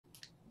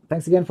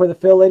Thanks again for the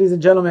fill, ladies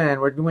and gentlemen.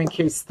 We're doing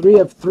case 3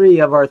 of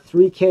 3 of our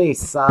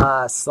 3-case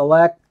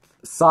Select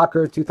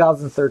Soccer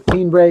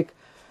 2013 break.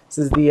 This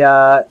is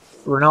the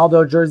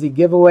Ronaldo jersey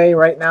giveaway.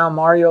 Right now,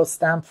 Mario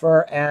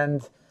Stamfer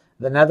and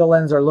the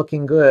Netherlands are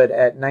looking good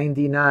at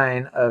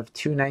 99 of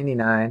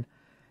 299.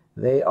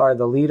 They are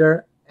the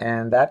leader,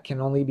 and that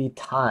can only be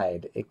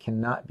tied. It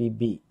cannot be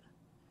beat.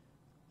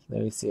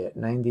 There you see it,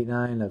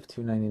 99 of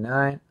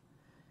 299.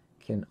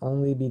 Can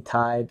only be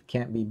tied,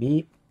 can't be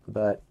beat,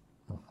 but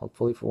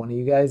hopefully for one of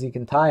you guys, you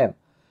can tie them.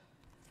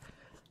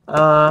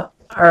 All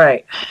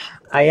right.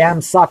 I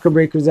am Soccer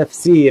Breakers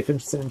FC. If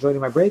interested in joining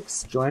my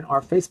breaks, join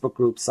our Facebook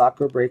group,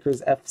 Soccer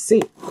Breakers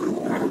FC.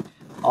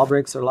 All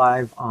breaks are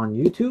live on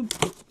YouTube.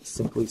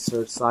 Simply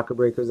search Soccer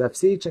Breakers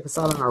FC. Check us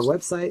out on our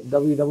website,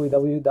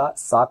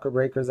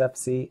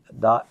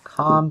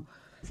 www.soccerbreakersfc.com.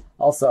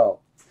 Also,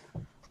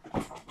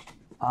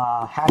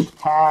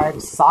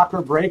 hashtag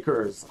Soccer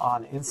Breakers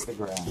on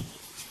Instagram.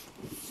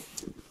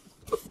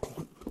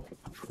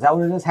 Is that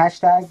what it is?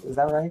 Hashtag? Is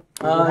that right?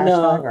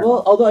 No.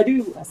 Well, although I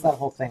do. That's that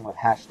whole thing with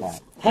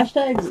hashtag.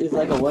 Hashtags is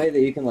like a way that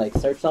you can like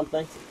search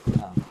something.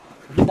 I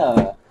think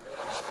I'll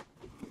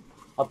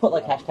put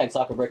like hashtag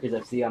Soccer Breakers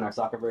FC on our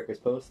Soccer Breakers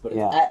post, but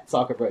it's at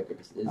Soccer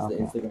Breakers is the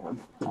Instagram.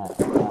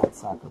 At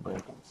Soccer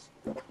Breakers.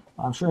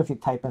 I'm sure if you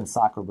type in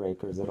Soccer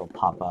Breakers, it'll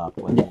pop up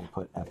whether you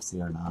put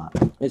FC or not.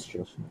 It's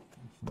true.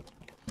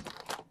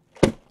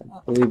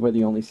 I believe we're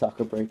the only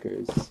Soccer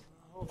Breakers.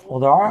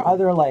 Well, there are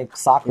other like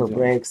soccer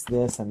breaks,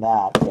 this and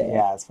that.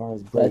 Yeah, as far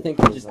as breakers, I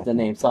think just the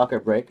name Soccer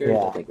Breakers.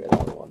 Yeah. I think we're the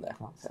only one that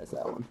has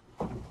that one.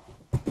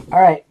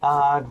 All right,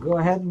 go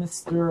ahead,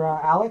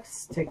 Mr.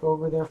 Alex, take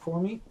over there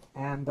for me,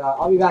 and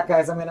I'll be back,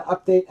 guys. I'm going to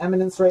update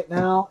Eminence right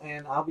now,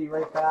 and I'll be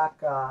right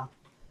back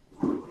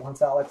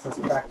once Alex has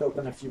cracked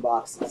open a few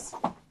boxes.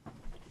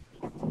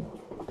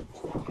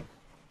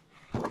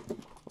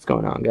 What's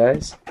going on,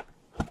 guys?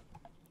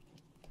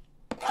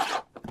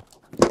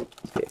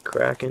 Let's get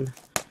cracking.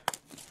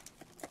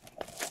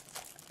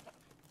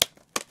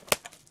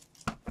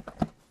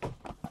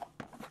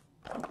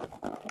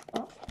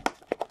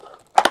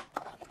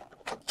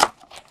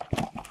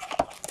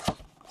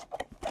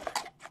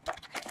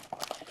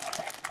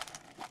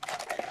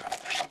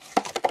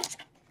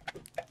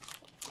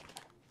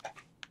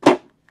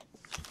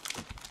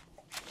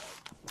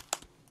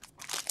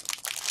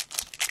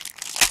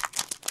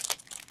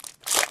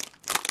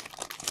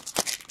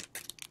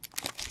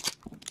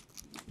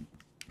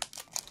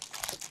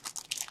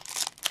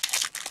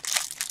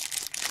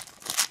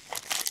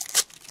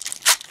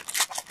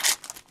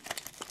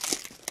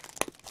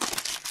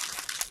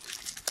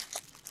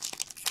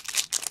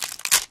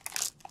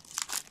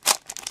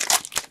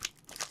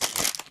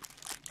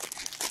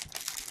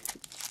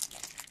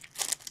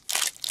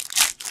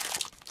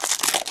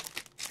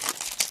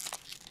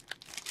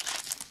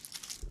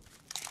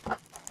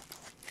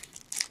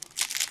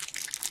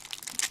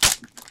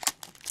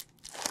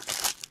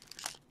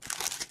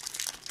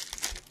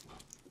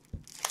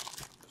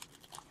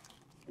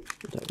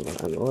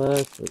 On the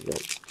left,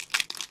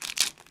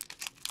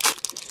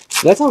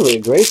 that sounds like a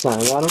great time,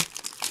 Adam.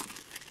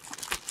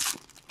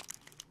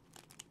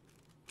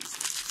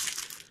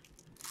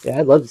 Yeah,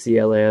 I'd love to see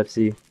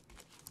LAFC.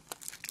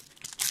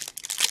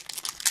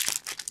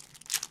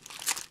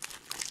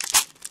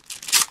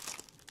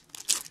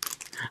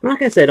 I'm not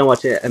gonna say I don't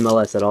watch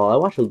MLS at all. I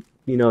watch,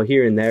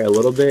 here and there a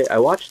little bit. I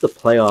watched the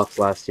playoffs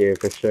last year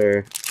for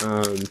sure.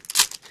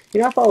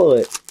 I follow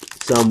it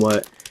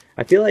somewhat.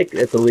 I feel like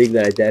it's a league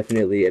that I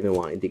definitely have been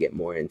wanting to get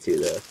more into,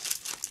 though.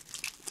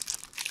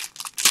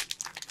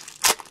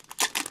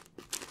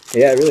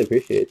 Yeah, I really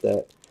appreciate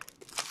that.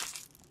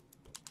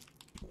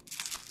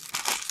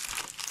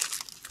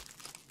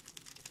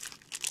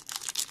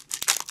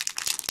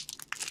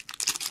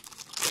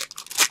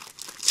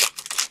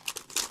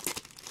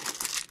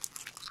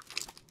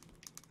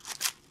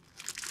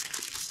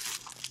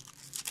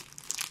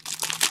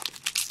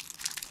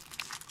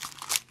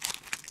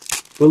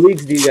 What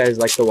leagues do you guys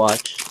like to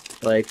watch?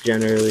 Like,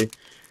 generally,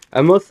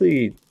 I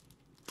mostly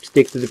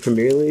stick to the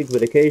Premier League,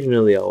 but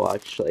occasionally I'll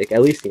watch, like,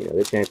 at least,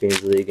 the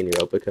Champions League and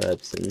Europa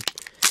Cups, and,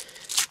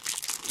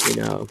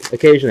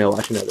 occasionally I'll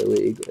watch another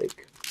league,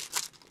 like.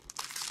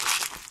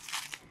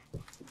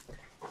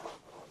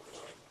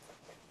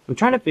 I'm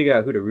trying to figure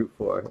out who to root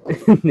for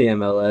in the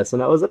MLS.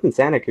 When I was up in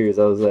Santa Cruz,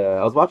 I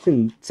was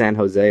watching San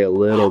Jose a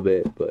little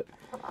bit, but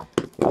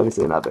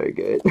obviously not very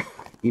good.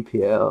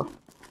 EPL.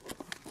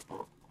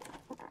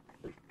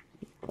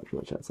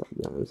 Much outside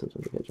them,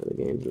 sometimes I catch other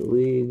games in the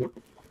league.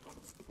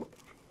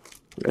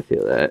 I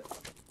feel that.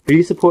 Who are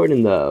you supporting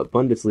in the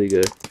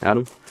Bundesliga,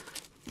 Adam?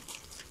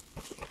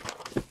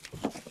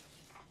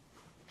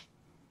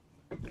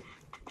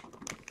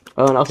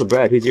 Oh, and also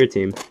Brad, who's your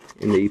team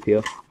in the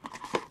EPL?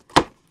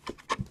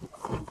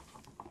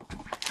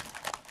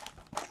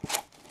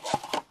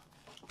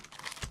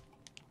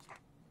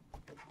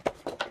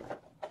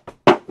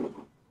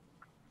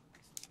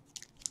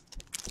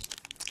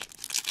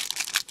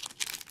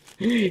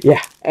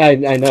 Yeah, I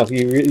know.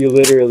 You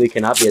literally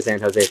cannot be a San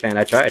Jose fan.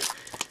 I tried.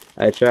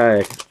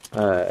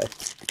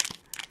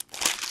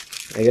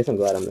 I guess I'm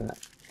glad I'm not.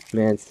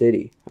 Man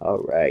City. All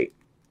right.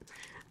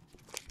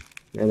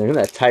 And they're in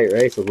that tight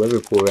race with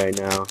Liverpool right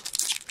now.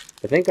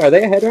 I think, are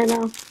they ahead right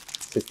now?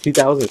 It's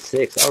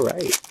 2006. All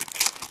right.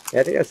 Yeah,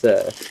 I think that's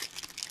a.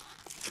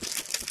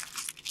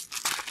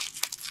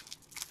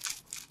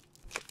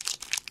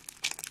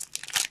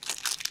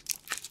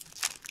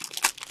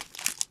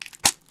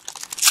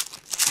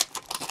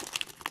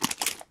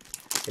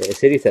 Yeah,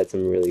 City's had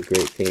some really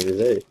great teams.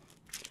 They're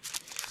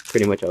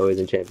pretty much always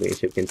in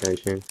championship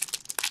contention.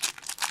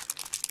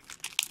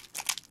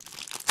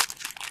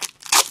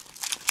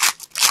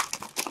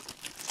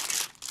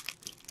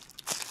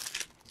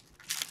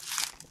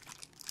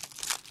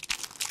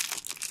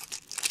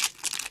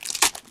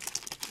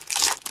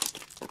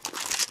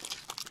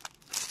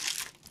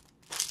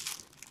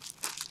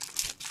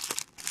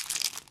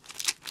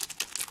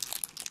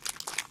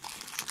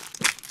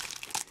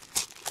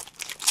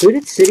 Who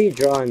did City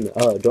draw in?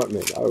 Oh,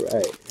 Dortmund. All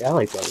right. Yeah, I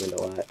like Dortmund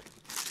a lot.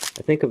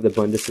 I think of the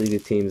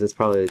Bundesliga teams, that's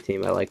probably the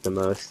team I like the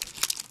most.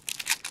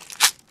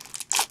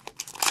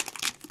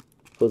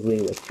 Goes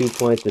leading with 2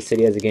 points, but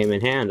City has a game in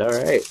hand. All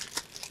right.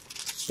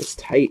 It's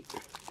tight.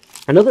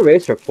 I know the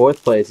race for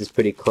 4th place is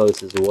pretty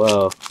close as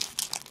well.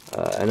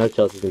 I know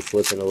Chelsea's been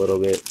slipping a little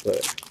bit,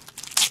 but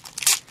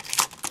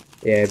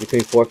yeah,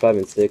 between 4, 5,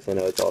 and 6, I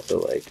know it's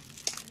also like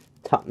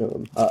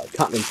Tottenham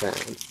Town.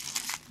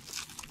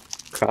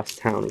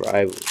 Crosstown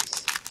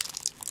rivals.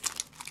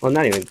 Well,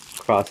 not even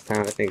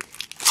crosstown, I think. I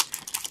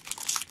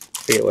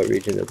forget what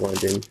region of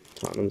London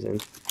Tottenham's in.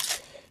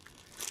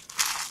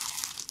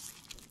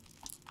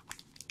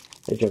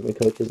 My German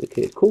coach as a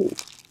kid. Cool.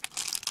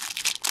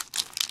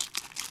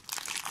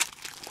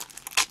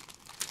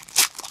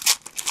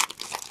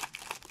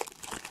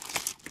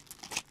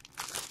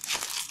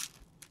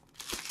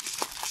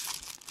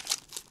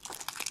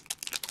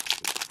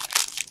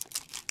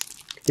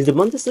 Is the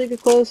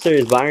Bundesliga close, or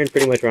is Bayern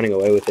pretty much running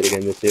away with it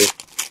again this year?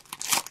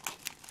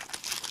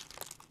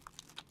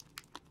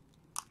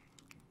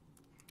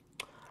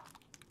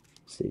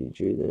 City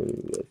drew them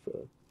with.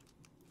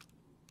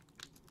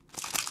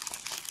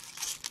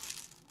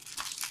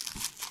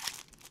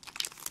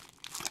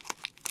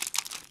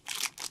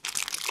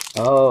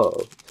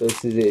 Oh, so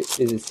is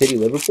it City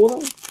Liverpool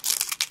then? In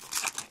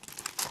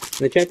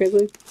the Champions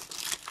League?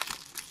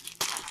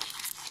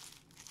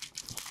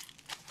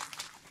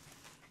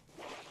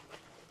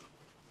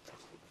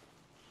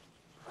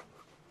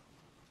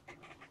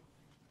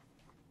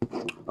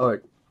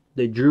 Or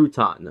they drew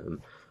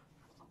Tottenham.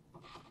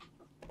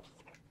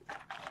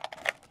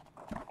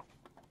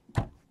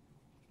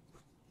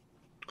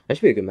 That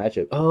should be a good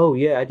matchup. Oh,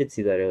 yeah, I did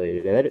see that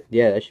earlier today.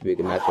 Yeah, that should be a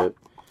good matchup.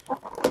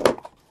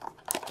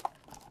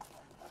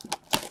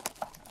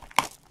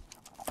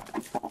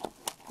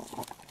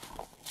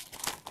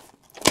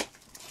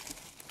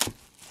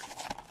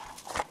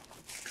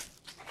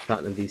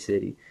 Tottenham v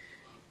City.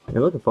 I'm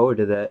looking forward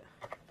to that.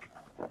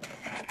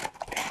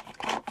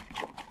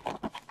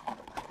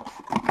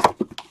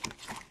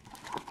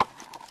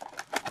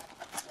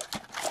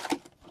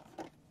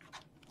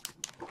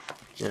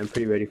 Yeah, I'm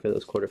pretty ready for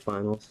those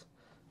quarterfinals.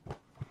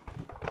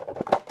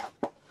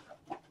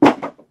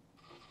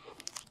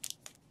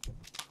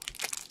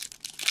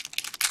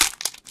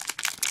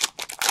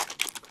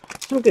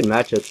 Some good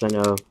matchups, I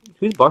know.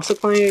 Who's Barca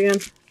playing again?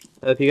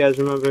 If you guys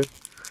remember.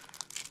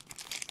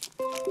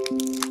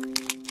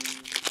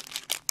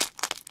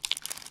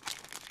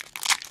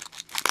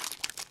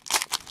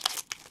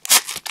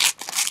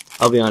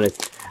 I'll be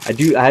honest.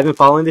 I haven't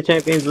followed the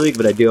Champions League,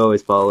 but I do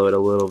always follow it a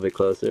little bit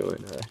closer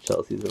when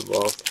Chelsea's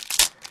involved.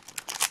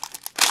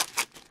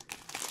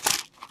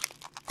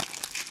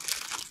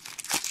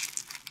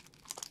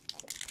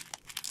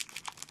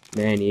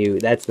 Man U,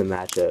 that's the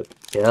matchup.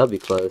 Yeah, that'll be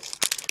close.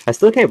 I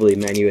still can't believe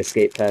Man U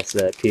escaped past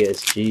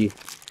PSG.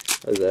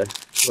 That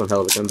was one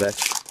hell of a comeback.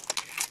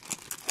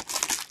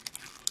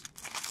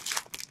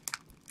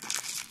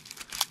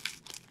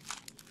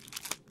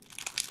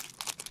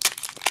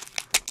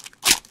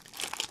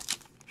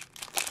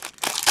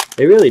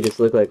 They really just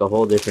look like a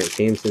whole different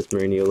team since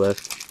Mourinho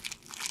left.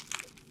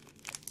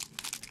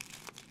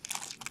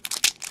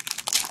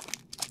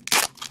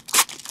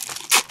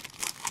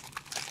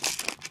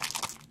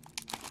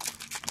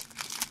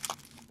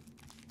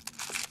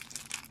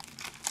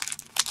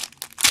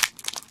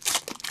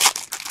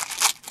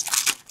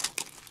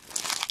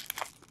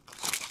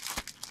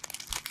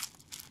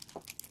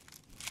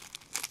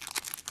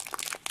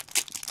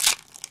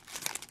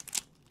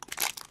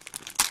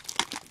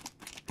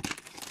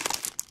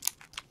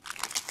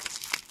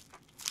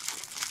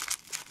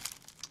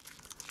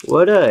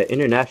 What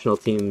international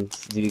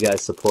teams do you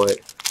guys support?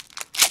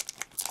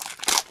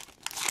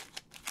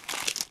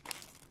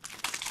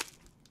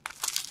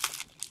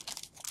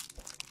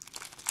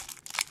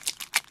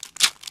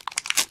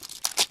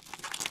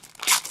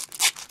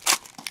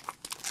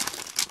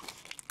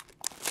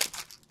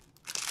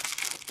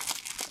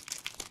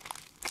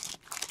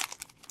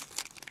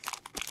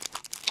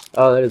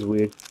 Oh, that is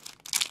weird.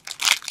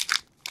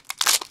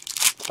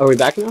 Are we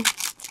back now?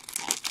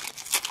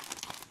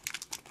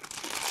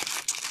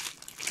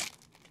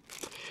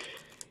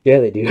 Yeah,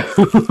 they do.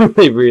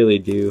 They really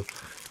do.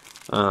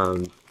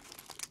 Um,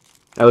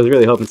 I was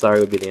really hoping Sarri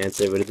would be the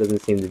answer, but it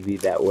doesn't seem to be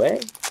that way.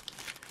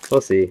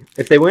 We'll see.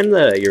 If they win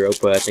the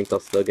Europa, I think they'll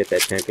still get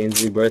that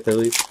Champions League berth at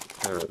least.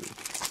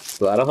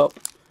 So that'll help.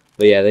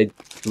 But yeah, they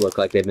look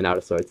like they've been out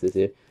of sorts this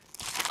year.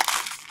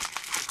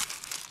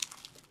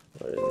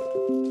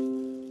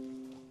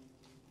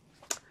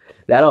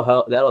 That'll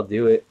help. That'll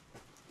do it.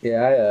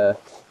 Yeah,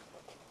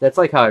 that's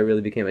like how I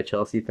really became a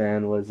Chelsea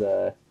fan.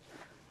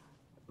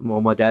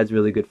 Well, my dad's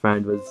really good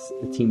friend was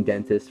a team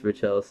dentist for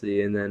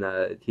Chelsea, and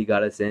then he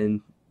got us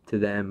in to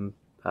them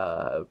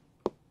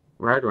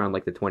right around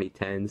like the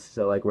 2010s,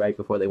 so like right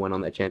before they went on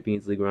that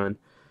Champions League run.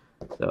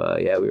 So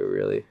yeah,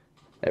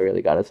 that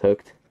really got us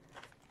hooked.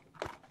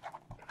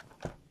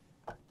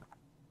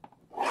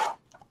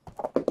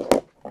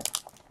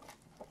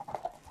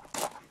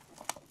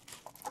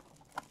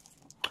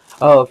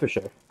 Oh, for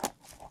sure.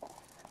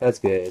 That's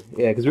good.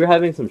 Yeah, because we were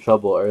having some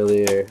trouble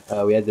earlier.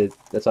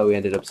 That's why we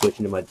ended up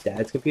switching to my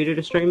dad's computer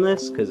to stream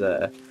this, because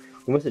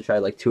we must have tried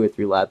like 2 or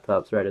 3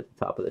 laptops right at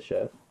the top of the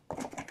show.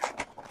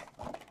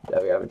 Yeah,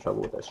 we were having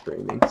trouble with our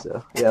streaming.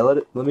 So yeah,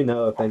 let me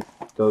know if it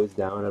goes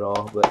down at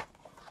all. But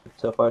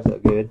so far so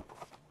good.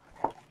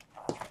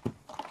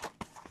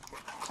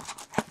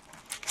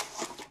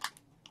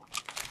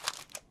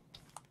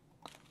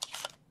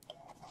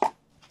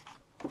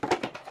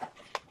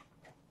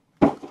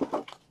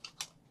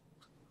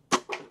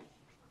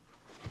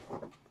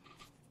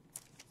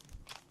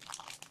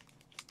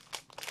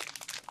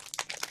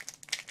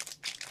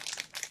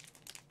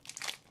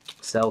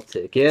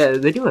 Celtic. Yeah,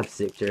 they do have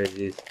sick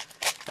jerseys.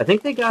 I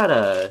think they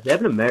have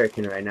an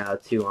American right now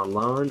too on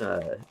loan,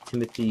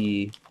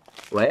 Timothy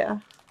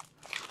Weah.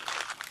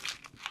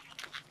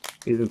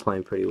 He's been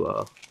playing pretty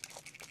well.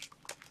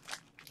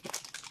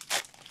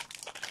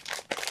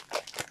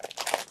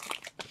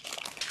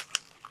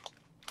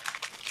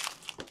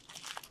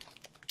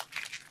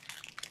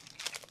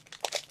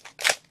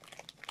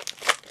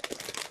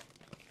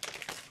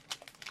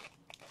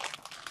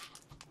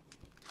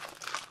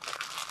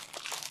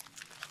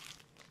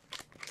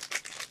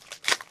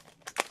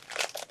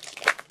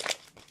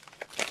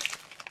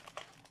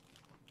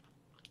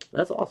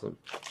 That's awesome.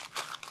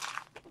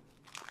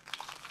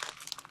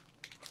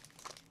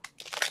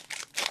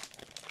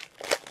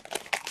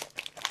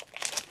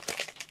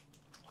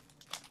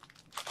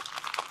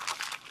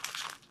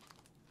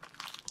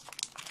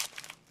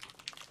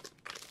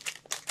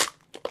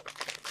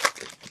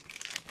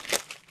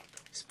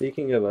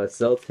 Speaking of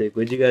Celtic,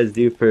 what'd you guys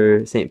do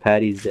for St.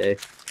 Patty's Day?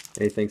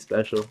 Anything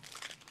special?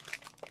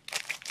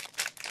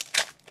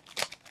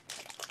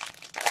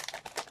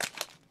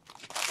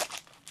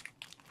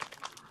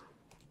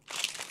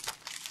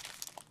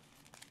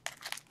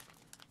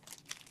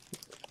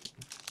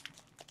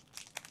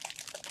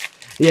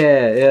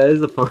 Yeah, yeah,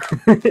 it's a fun.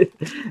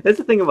 That's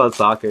the thing about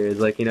soccer is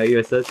like you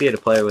associate a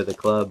player with a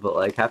club, but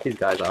like half these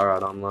guys are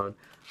out on loan,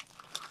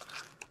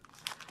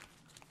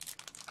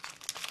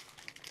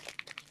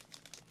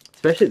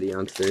 especially the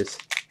youngsters.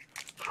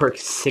 Work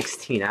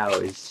 16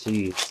 hours,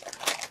 jeez.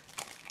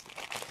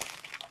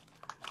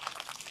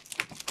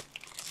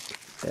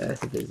 Yeah,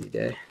 it's a busy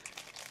day.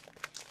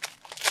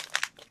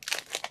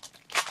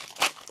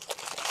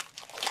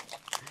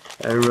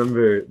 I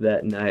remember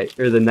that night,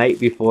 or the night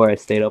before, I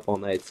stayed up all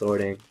night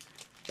sorting,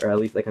 or at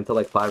least like until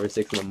like 5 or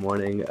 6 in the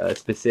morning,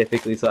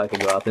 specifically so I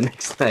could go out the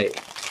next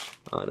night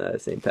on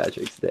St.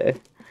 Patrick's Day.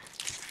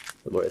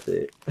 Worth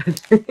it, I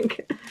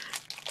think.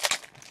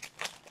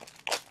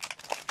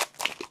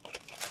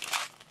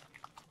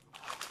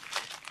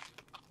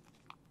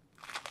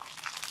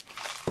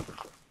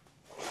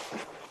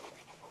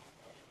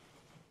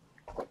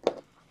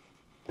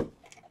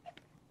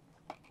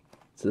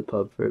 To the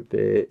pub for a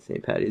bit.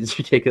 St. Patty's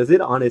ridiculous.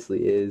 It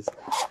honestly is.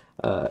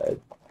 Uh,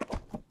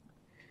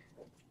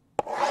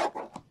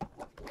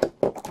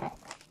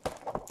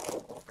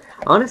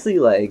 Honestly,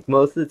 like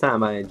most of the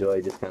time, I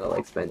enjoy just kind of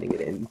like spending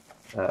it in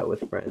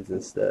with friends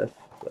and stuff.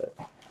 But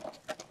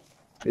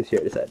this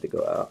year, I decided to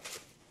go out.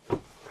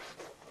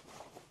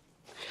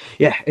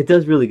 Yeah, it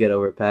does really get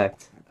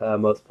overpacked.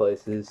 Most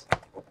places.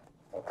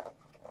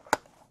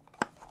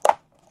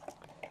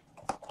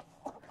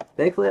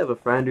 Thankfully, I have a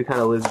friend who kind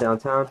of lives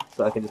downtown,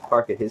 so I can just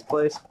park at his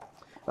place.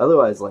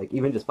 Otherwise, like,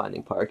 even just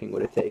finding parking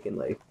would have taken,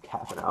 like,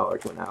 half an hour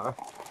to an hour.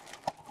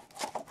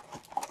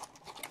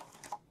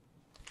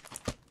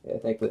 Yeah,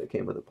 thankfully it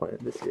came with a plan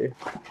this year.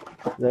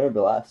 I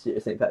remember last year,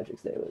 St.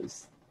 Patrick's Day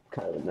was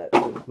kind of a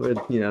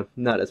net,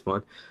 not as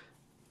fun.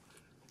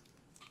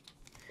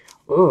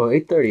 Oh,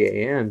 8:30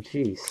 a.m.,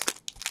 jeez.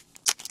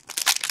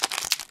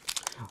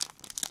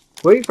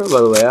 Where are you from,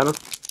 by the way, Adam?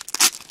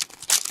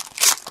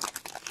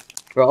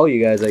 For all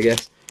you guys, I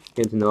guess.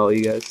 Getting to know all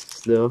you guys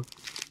still.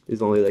 This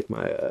is only like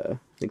my, I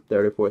think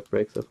 3rd or 4th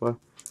break so far.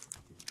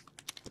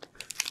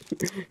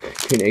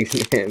 Green eggs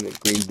and ham and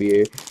green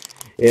beer.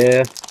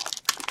 Yeah.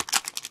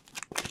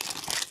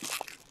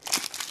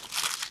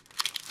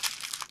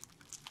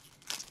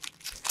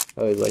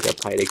 Always like a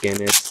pint of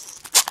Guinness,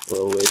 a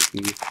little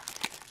whiskey.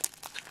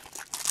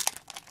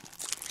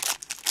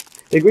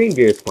 The green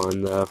beer is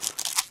fun though.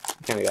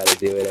 Kind of got to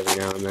do it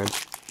every now and then.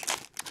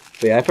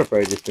 But yeah, I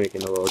prefer just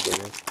drinking a little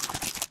Guinness.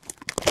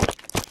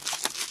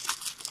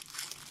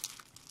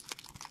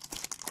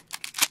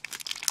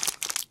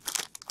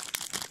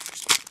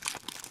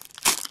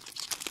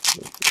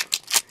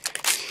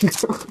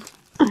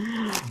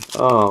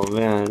 Oh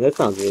man, that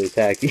sounds really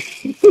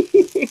tacky.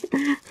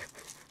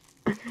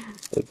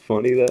 That's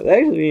funny though.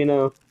 Actually, you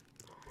know,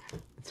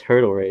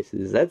 turtle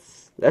races. That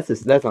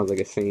sounds like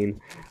a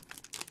scene.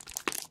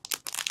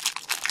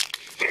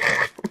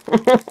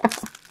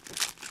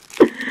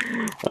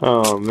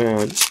 Oh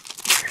man.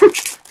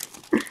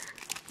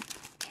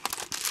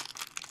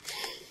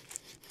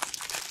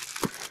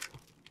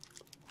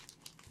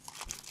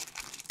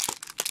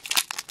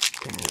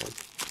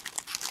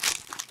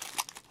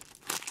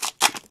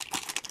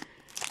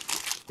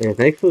 Yeah,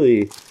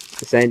 thankfully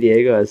San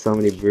Diego has so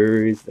many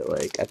breweries that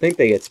like I think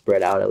they get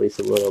spread out at least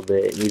a little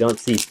bit, and you don't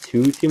see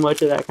too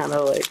much of that kind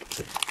of like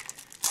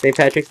St.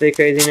 Patrick's Day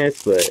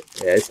craziness. But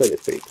yeah, it's like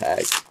it's pretty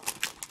packed.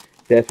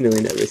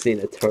 Definitely never seen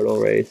a turtle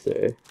race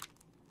or.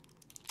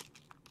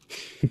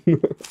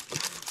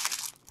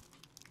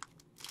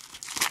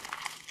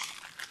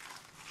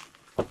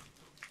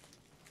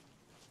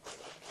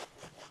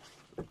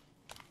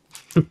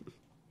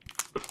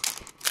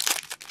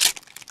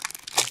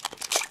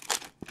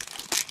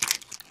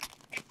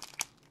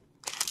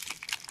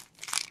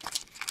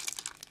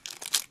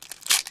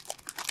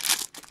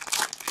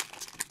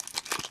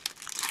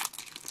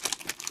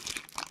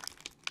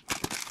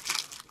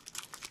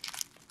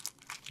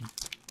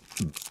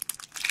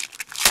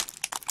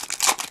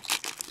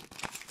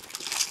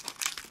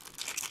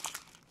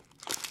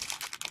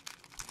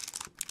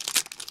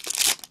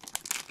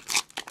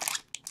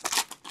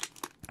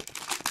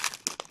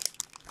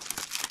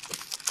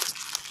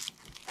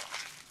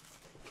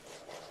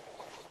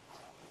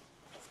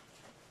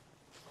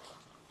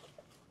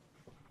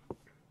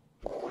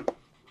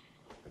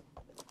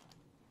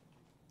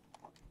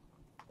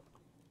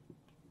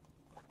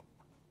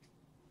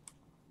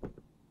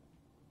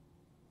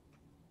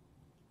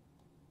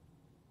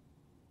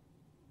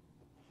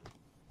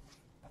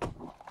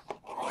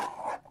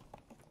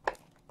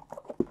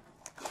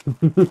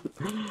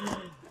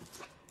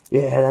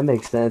 Yeah, that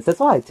makes sense. That's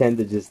why I tend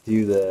to just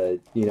do the,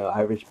 you know,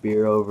 Irish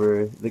beer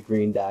over the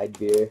green dyed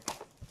beer.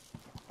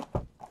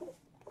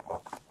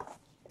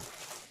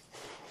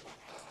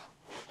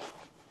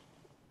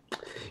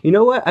 You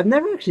know what? I've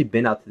never actually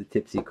been out to the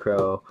Tipsy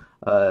Crow,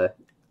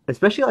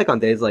 especially like on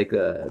days like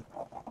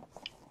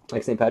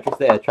St. Patrick's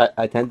Day.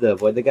 I tend to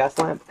avoid the gas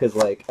lamp because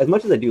like as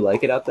much as I do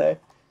like it out there,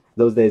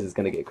 those days it's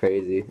gonna get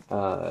crazy.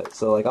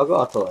 So like I'll go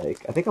out to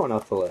like I think I went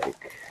out to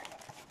like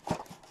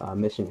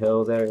Mission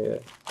Hills area,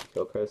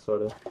 Hillcrest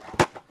sort of.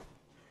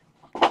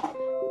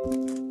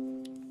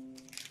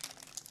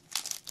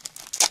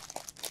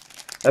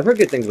 I've heard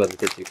good things about the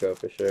Tipsy Crow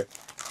for sure.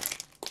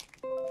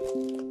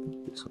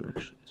 This one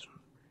actually.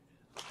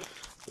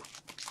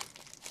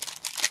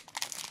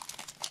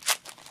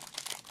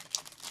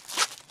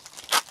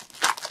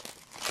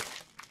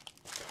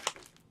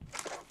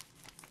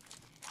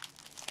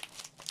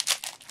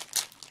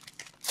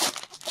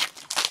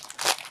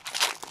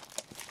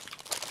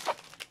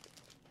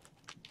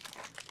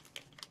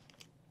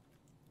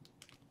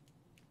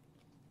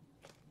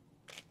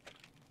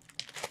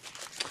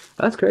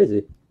 That's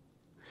crazy.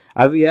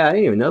 Yeah, I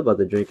didn't even know about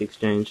the drink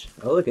exchange.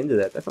 I'll look into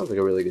that. That sounds like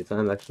a really good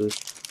time, actually.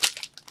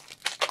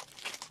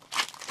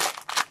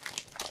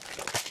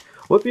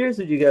 What beers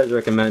would you guys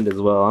recommend as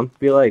well? I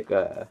feel like,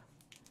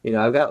 you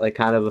know, I've got like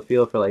kind of a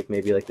feel for like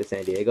maybe like the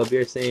San Diego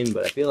beer scene,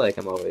 but I feel like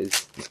I'm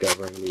always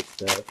discovering new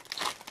stuff.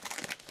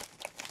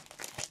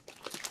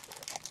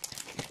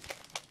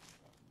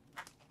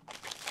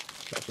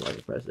 That's like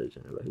a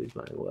precision about who's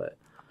buying what.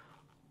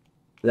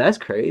 That's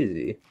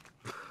crazy.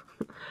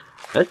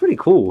 That's pretty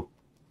cool.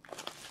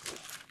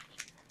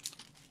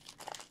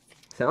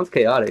 Sounds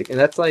chaotic. And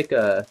that's like,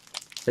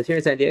 that's here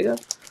in San Diego?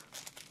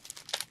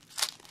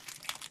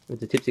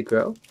 It's a Tipsy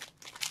Crow?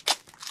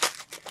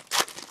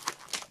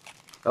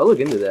 I'll look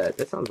into that.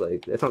 That sounds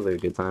like a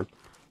good time.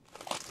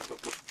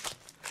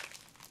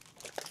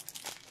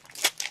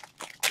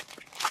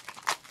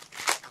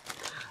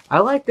 I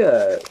like,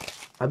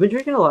 I've been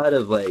drinking a lot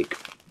of like,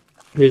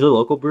 there's a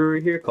local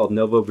brewery here called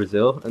Novo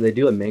Brazil, and they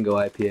do a mango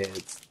IPA.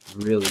 It's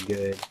really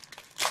good.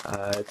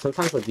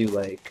 Sometimes I'll do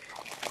like,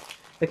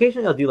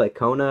 occasionally I'll do like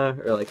Kona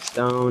or like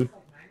Stone.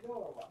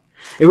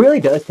 It really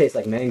does taste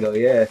like mango,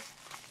 yeah.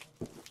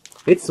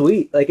 It's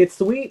sweet. Like, it's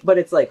sweet, but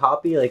it's like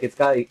hoppy. Like, it's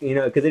got, you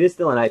know, because it is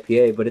still an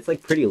IPA, but it's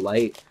like pretty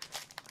light.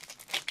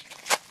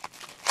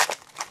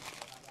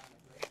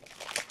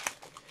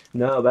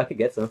 No, but I could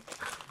get some.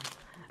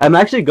 I'm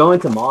actually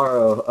going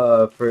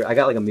tomorrow, I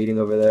got like a meeting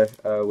over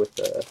there, with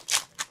the.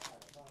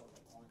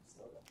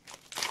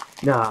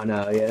 No,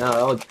 yeah,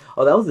 no.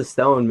 That was the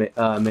Stone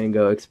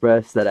Mango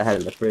Express that I had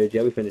in the fridge.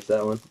 Yeah, we finished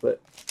that one.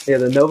 But yeah,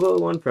 the Novo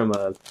one from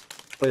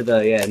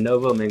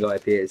Novo Mango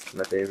IPA is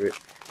my favorite.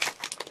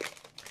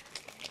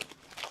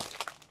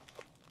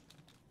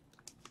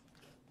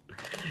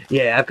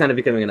 Yeah, I've kind of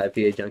becoming an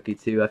IPA junkie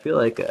too. I feel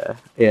like,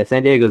 yeah,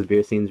 San Diego's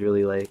beer scene's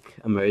really like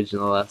emerged in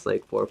the last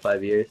like 4 or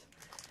 5 years,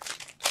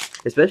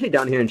 especially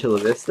down here in Chula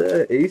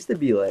Vista. It used to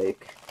be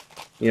like,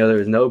 there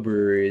was no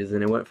breweries,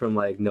 and it went from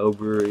like no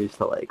breweries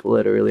to like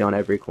literally on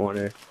every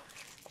corner in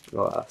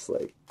the last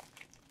like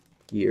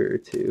year or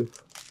two.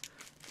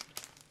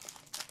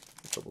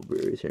 A couple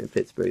breweries here in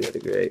Pittsburgh that are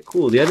great.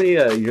 Cool. Do you have any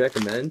you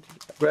recommend,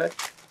 Brad?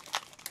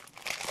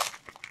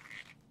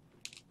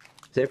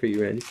 Same for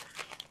you, Randy.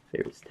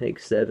 Favorites: Tank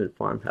 7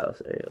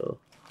 Farmhouse Ale.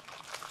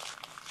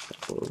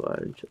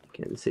 Boulevard in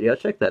Kansas City. I'll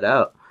check that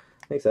out.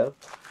 Thanks, Al.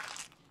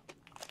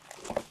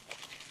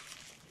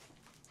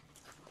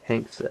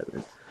 Tank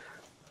 7.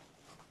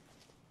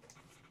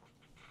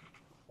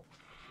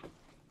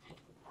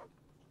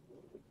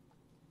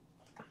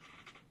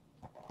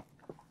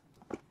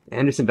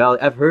 Anderson Valley.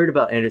 I've heard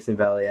about Anderson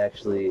Valley,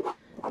 actually.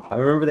 I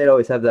remember they'd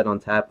always have that on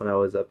tap when I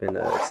was up in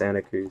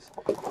Santa Cruz.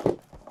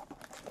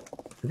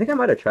 I think I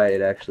might have tried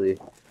it, actually.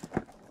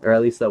 Or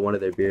at least one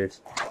of their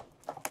beers.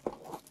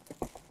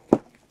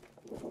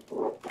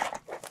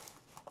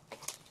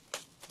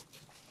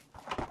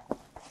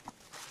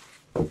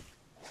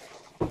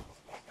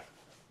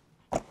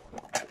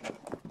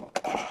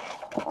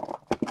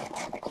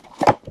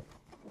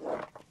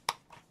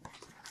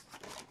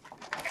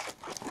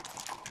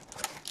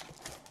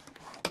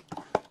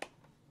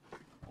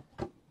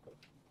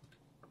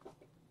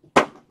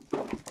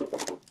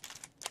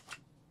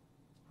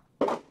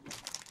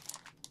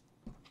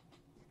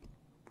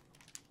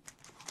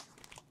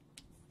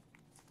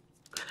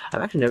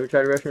 I've actually never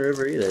tried Russian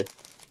River either.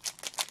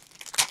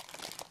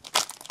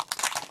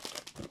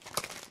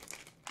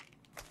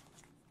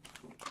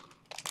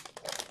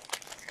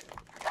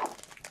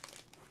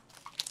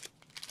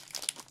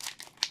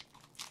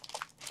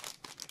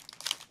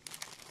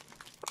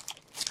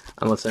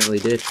 I most certainly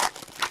did.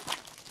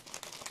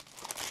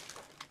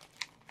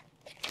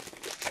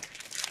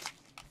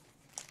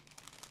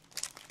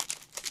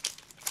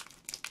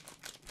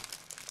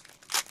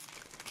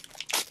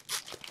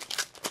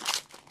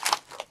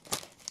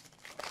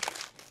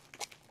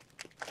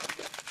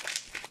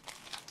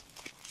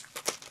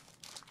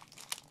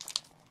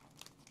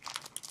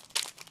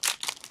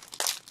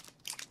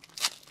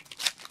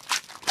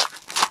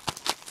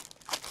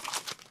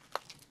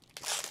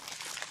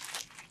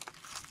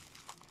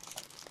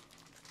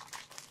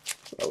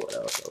 Oh, what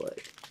else I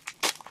like?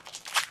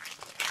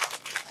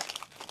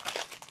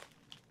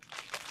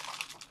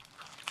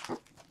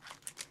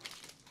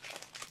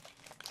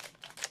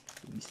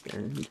 East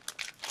End.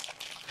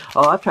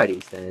 Oh, I've tried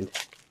East End.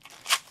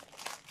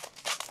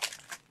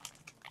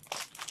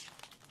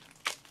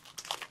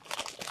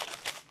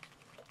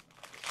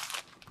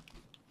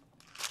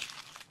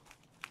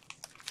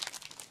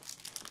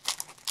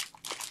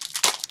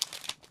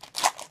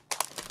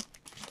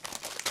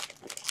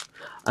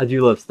 I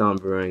do love Stone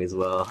Brewing as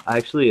well. I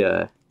actually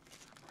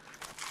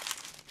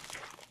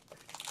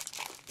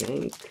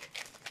think,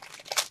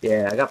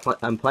 yeah,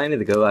 I'm planning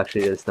to go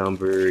actually to Stone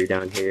Brewery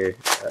down here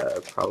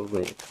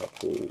probably in a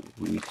couple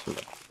weeks or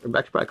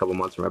actually probably a couple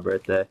months from my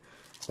birthday.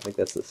 I think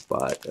that's the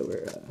spot that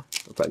we're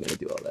probably gonna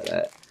do all that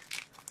at.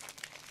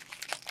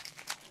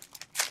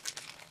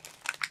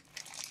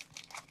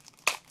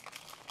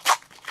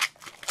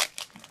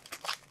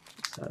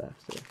 South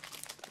after.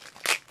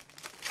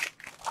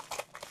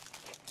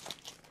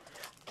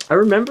 I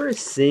remember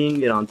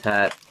seeing it on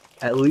tap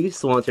at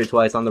least once or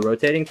twice on the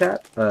rotating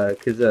tap,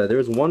 because there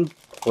was one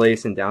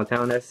place in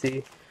downtown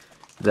SC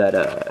that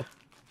it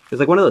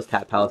was like one of those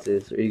tap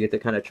houses where you get to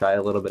kind of try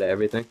a little bit of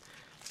everything.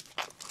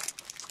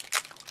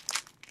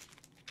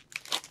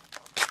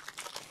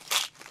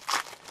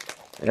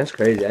 And that's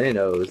crazy. I didn't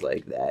know it was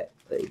like that,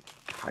 like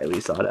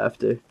highly sought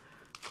after.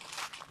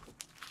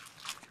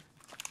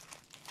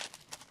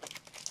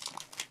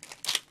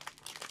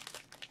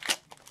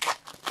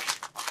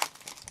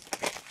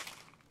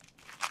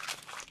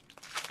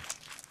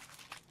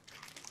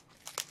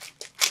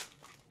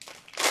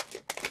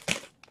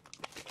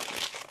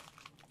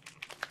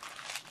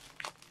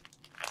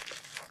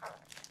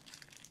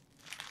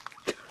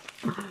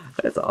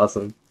 That's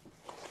awesome.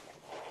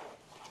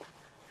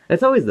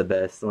 It's always the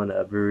best when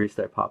breweries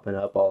start popping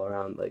up all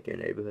around like your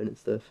neighborhood and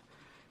stuff.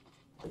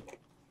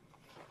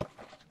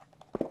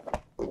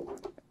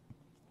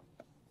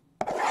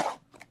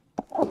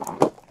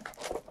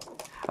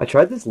 I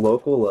tried this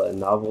local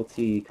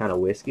novelty kind of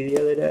whiskey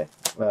the other day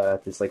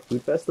at this like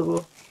food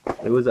festival.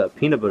 It was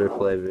peanut butter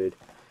flavored.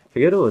 I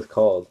forget what it was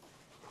called.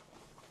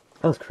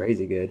 That was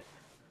crazy good.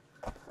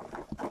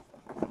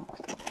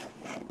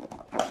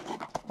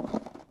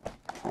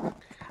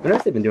 I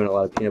noticed they've been doing a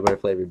lot of peanut butter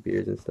flavored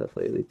beers and stuff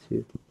lately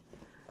too.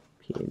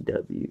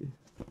 P&W.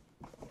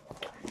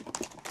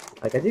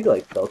 Like I think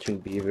like Belching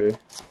Beaver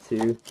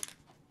too.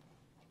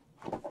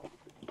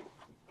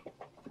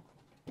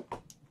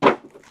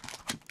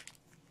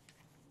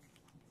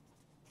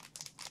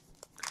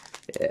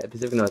 Yeah,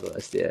 Pacific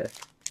Northwest, yeah.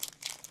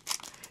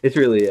 It's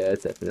really, yeah,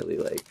 it's definitely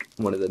like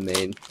one of the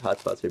main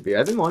hotspots for beer.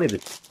 I've been wanting to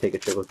take a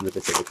trip up to the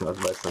Pacific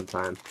Northwest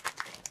sometime.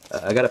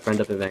 I got a friend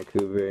up in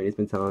Vancouver, and he's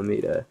been telling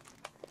me to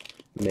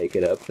make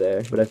it up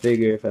there. But I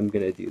figure if I'm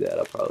gonna do that,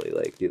 I'll probably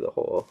like do the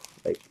whole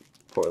like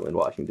Portland,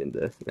 Washington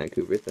to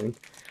Vancouver thing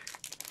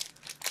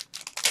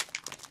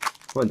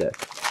one day.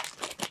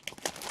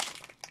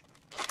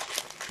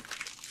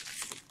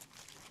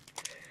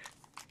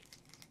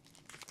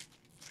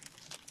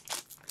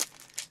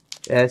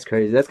 Yeah, it's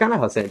crazy. That's kind of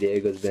how San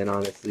Diego's been,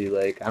 honestly.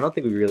 Like, I don't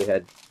think we really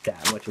had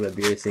that much of a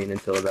beer scene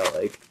until about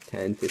like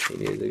 10,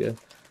 15 years ago.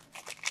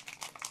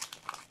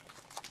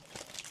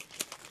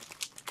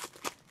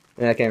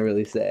 And I can't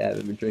really say I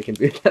haven't been drinking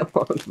beer that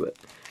long,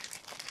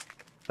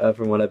 but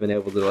from what I've been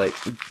able to like,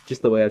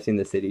 just the way I've seen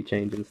the city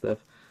change and stuff.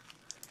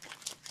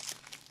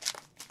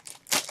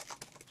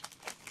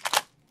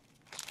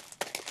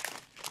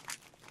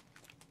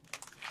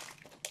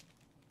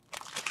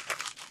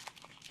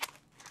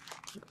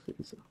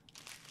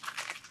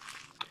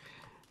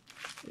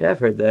 Yeah, I've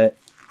heard that.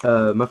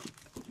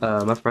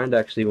 My friend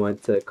actually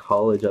went to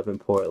college up in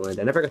Portland.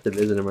 I never got to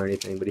visit him or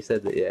anything, but he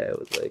said that yeah, it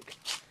was like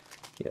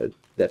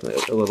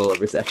definitely a little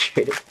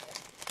oversaturated.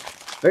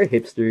 Very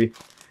hipstery.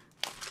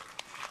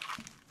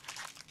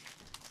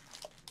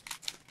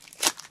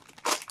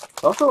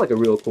 Also like a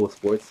real cool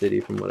sports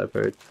city from what I've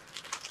heard.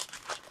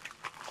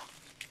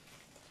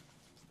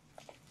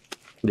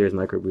 There's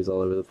microbrews all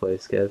over the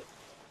place, Kev.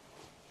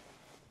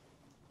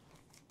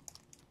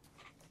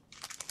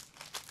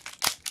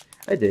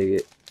 I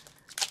dig it.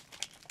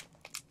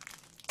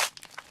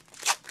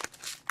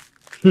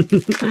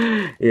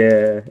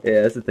 Yeah,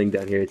 yeah, that's the thing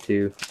down here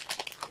too.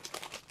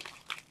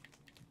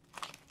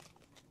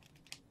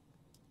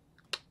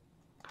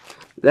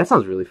 That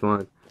sounds really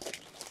fun.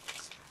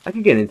 I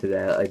could get into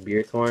that, like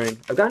beer touring.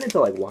 I've gotten into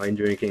like wine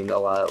drinking a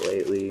lot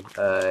lately.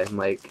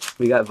 Like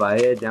we got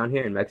Valle down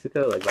here in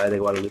Mexico, like Valle de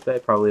Guadalupe,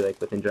 probably like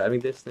within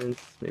driving distance,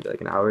 maybe like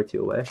an hour or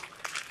two away.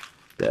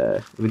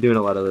 I've been doing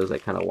a lot of those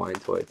like kind of wine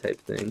tour type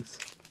things.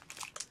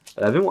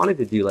 But I've been wanting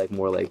to do like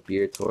more like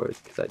beer tours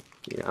because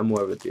I'm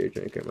more of a beer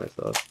drinker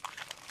myself.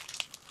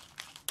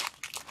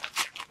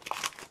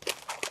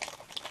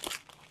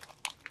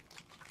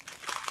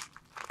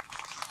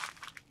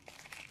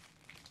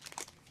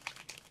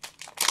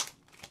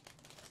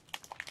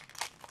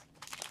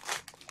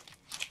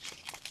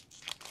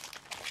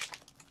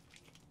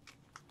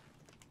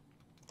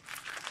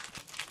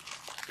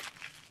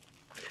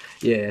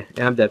 Yeah,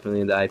 yeah, I'm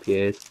definitely into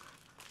IPAs.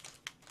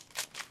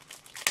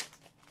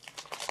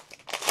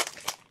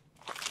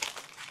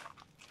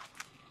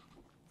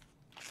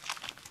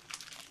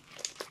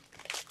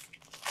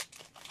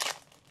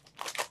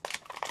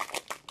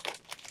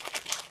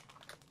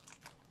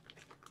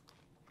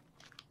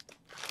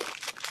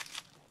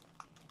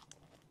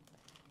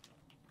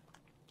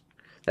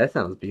 That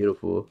sounds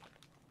beautiful.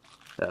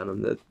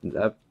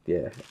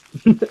 Yeah.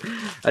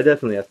 I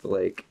definitely have to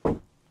like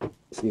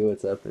see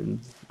what's up in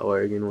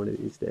Oregon one of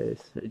these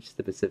days. Or just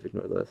the Pacific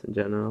Northwest in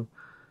general.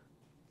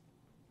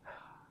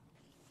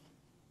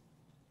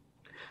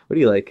 What do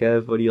you like,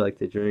 Kev? What do you like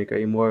to drink? Are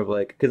you more of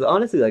like, because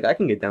honestly, like I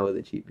can get down with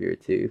a cheap beer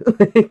too.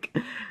 Like,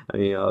 I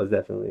mean, I was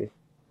definitely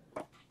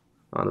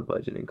on a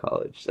budget in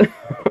college.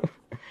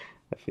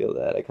 I feel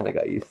that I kind of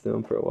got used to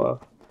them for a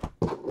while.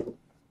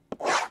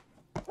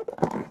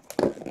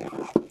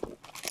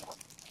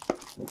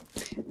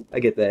 I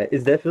get that.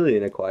 It's definitely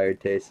an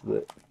acquired taste,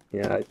 but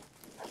yeah,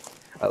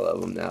 I love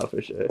them now for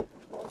sure.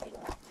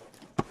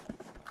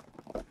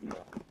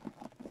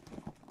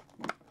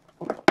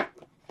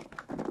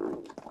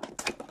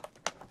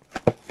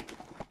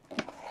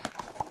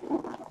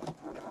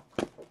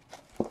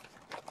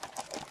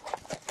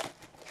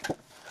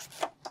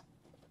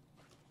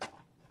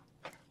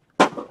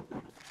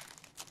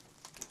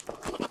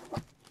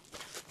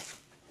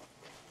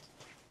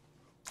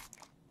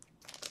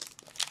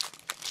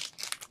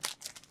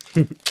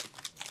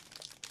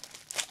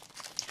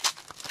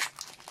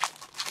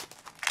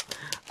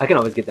 I can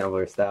always get down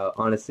with a stout.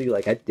 Honestly,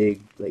 like I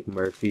dig like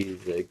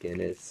Murphy's,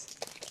 Guinness,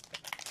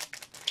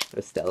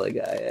 a Stella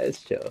guy. Yeah,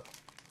 it's chill.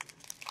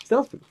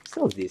 Still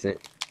decent.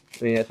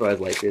 I mean, as far as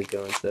light beers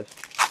go and stuff.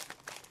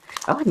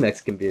 I like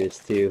Mexican beers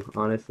too,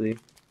 honestly.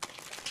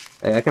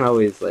 I can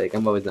always like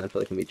I'm always down for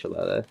like a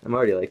michelada. I'm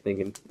already like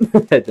thinking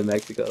head to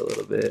Mexico a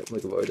little bit. I'm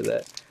looking forward to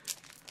that.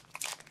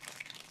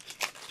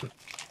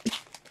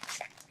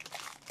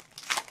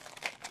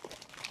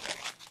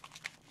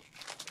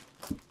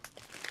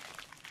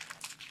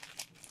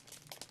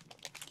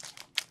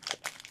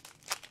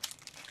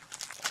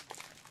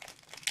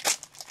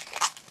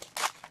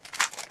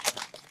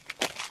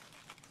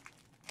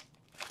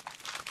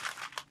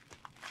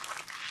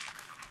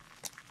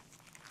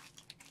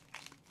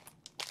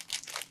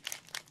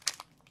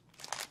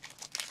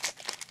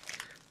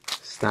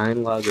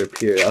 Steinlager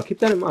Pure. I'll keep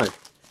that in mind.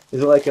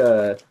 Is it like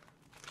a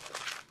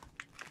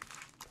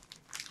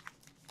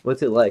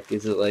what's it like?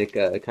 Is it like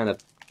a kind of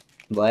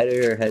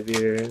lighter or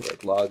heavier,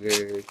 like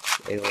lager,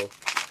 ale?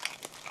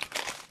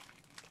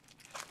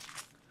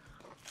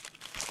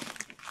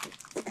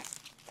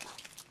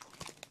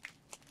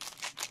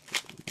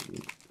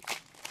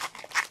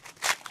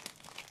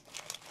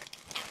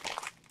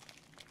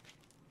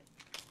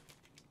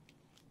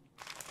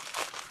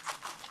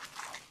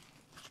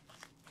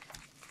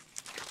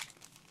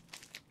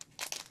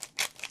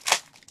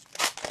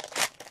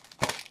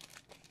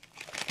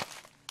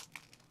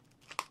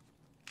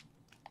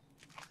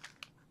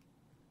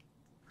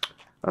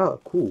 Oh,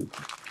 cool.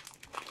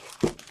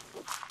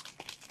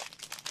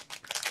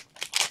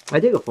 I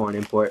dig a foreign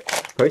import.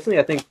 Personally,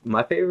 I think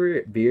my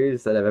favorite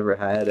beers that I've ever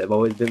had have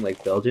always been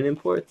like Belgian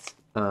imports.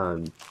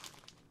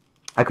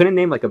 I couldn't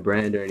name like a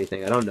brand or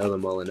anything. I don't know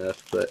them well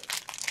enough, but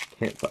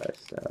Campfire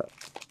Stout.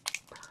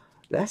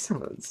 That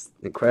sounds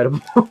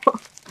incredible.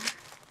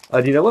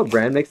 Do you know what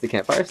brand makes the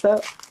Campfire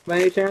Stout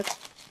by any chance?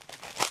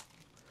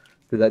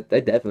 Because I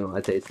definitely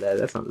want to taste that.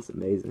 That sounds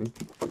amazing.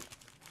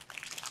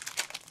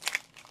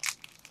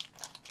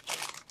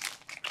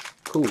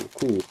 Cool,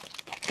 cool.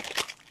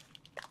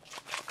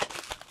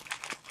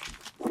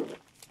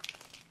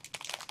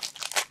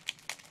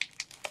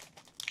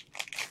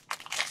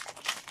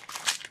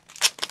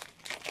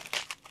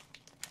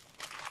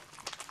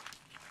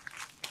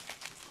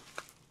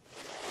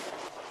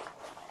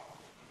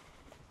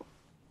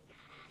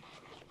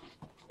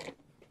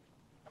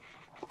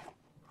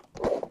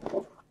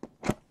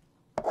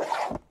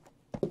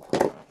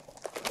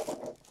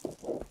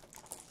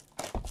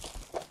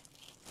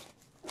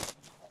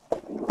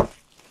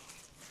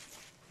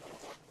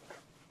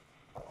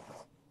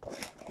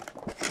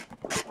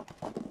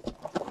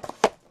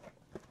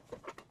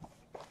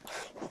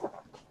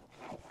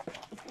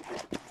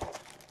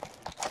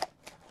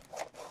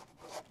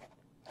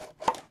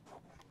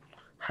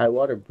 High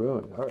Water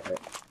Brewing. All right.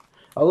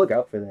 I'll look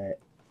out for that.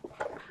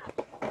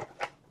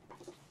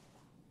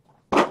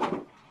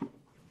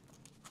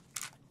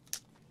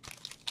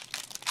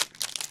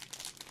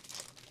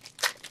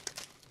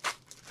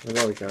 That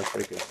always sounds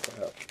pretty good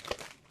stuff.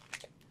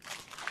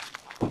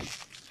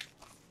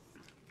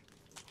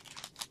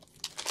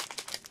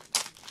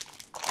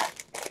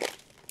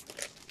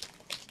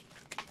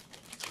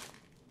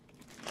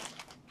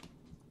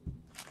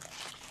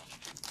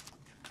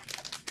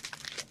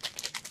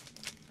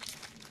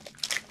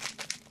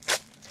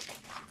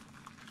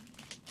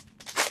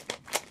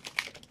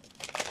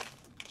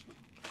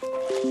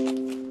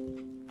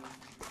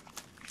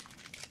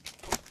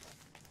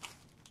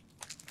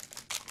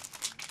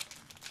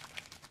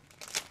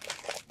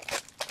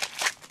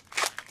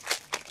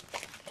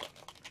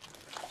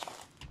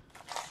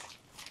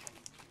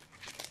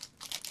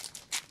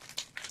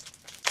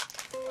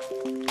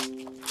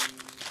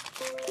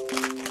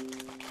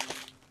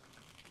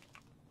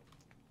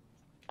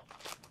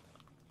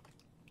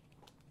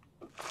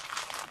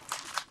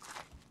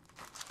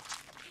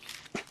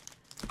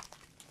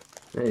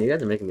 Man, you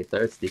guys are making me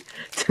thirsty.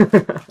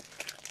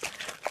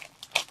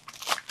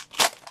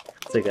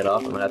 Take it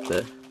off. I'm gonna have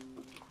to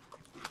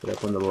put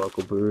up one of the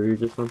local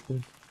breweries or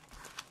something.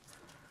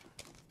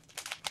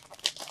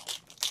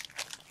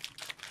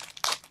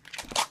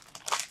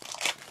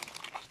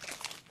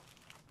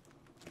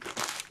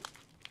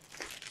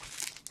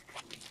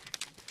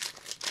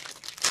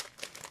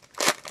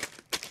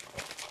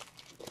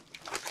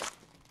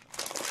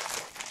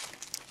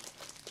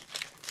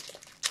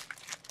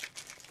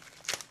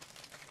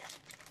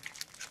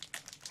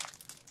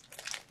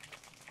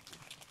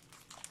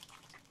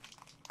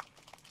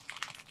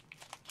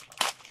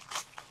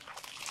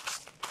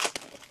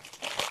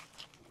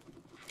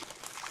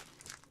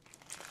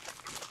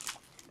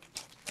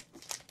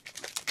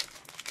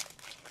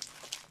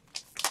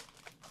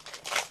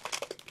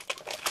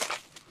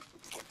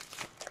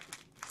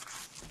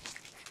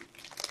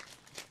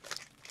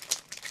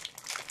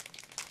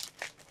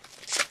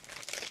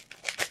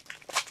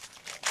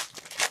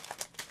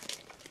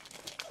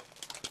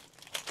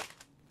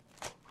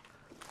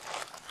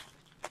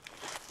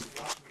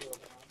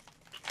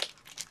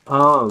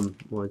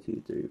 One,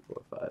 two, three,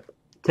 four, five,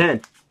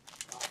 10.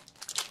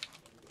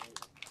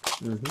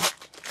 Mm-hmm.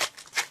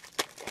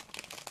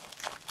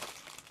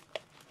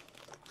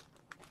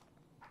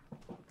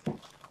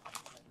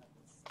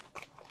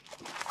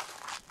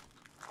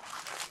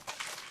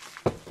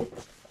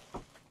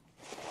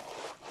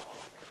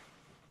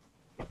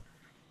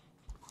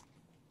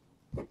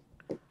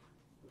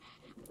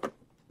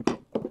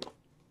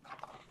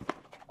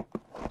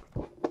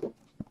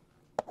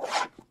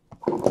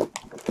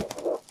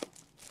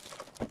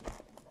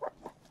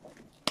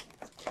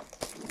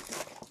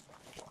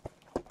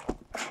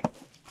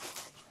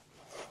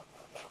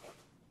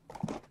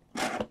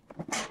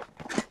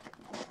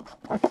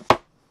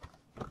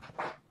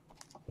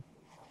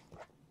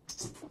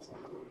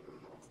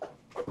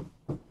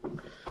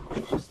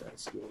 Just start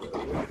scooting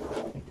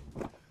over.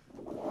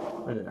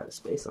 Running out of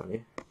space on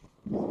you.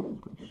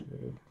 Make sure.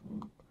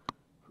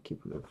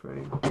 Keep them in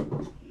frame.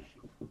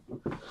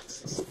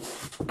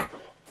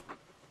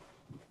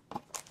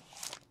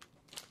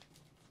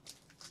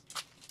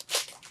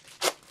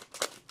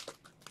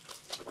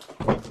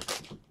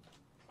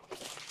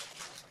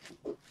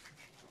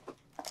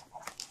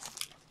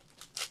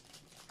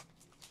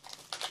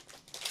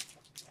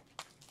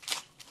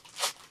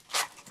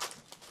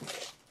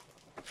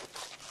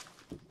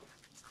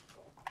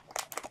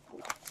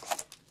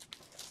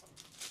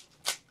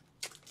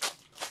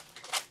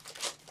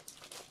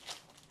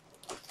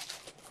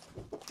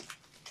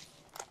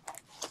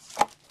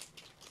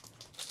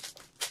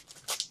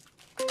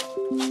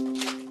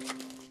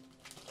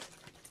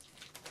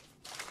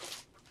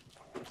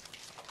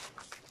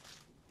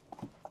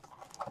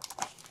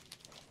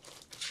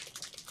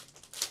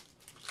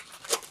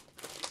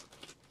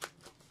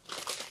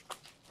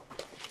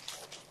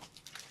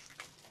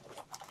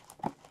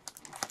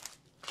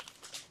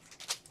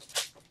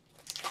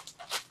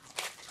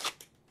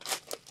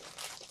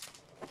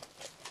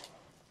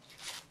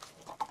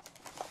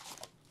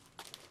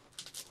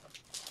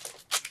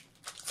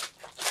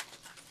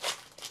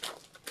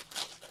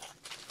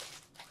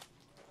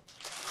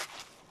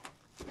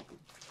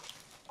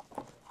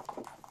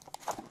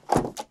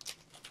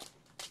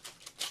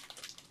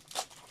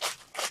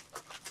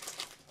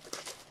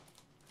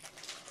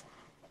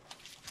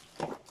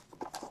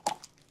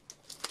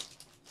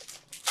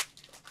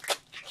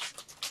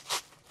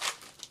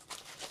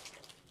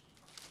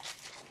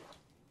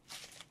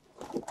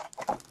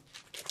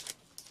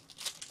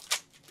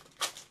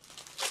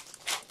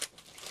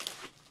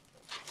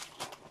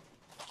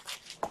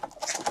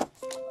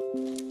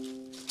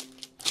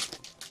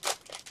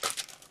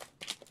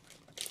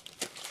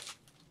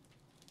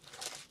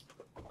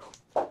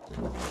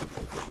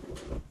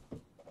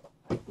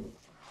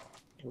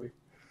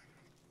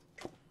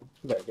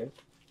 Very good.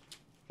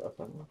 Drop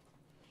that one.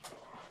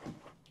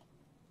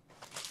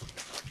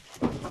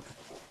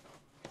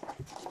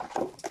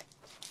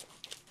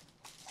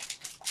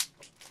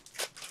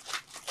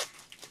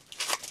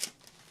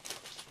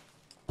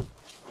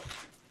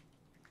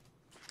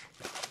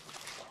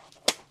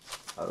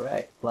 All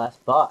right,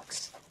 last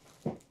box.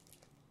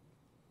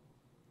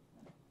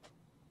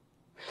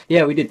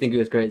 Yeah, we did think it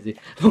was crazy.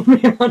 To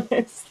be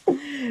honest,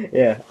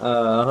 yeah,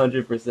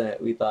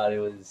 100%. We thought it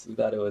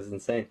was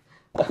insane.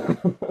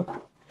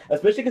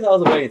 Especially because I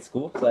was away at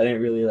school, so I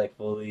didn't really like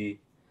fully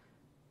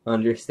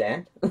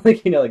understand,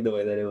 like like the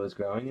way that it was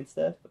growing and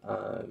stuff.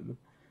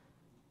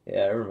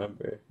 Yeah, I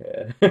remember.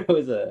 Yeah, it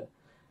was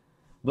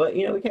but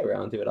we came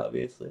around to it,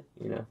 obviously.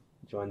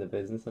 Join the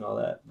business and all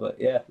that. But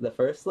yeah, the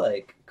first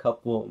like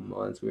couple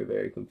months we were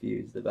very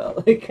confused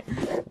about like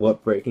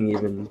what breaking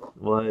even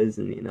was,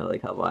 and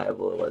like how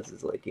viable it was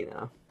as like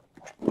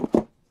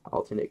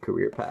alternate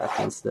career paths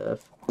and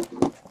stuff.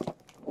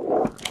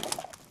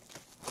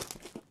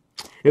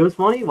 It was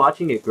funny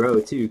watching it grow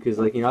too, because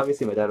like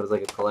obviously my dad was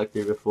like a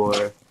collector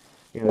before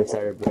he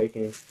started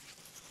breaking,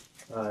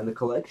 and the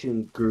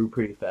collection grew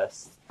pretty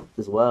fast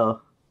as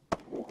well.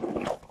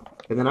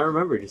 And then I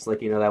remember just like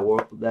that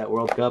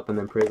World Cup, and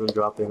then Prism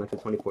dropping like the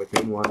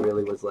 2014 one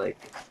really was like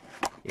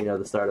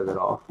the start of it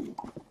all.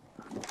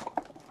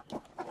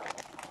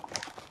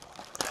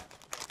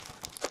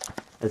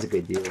 That's a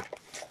good deal.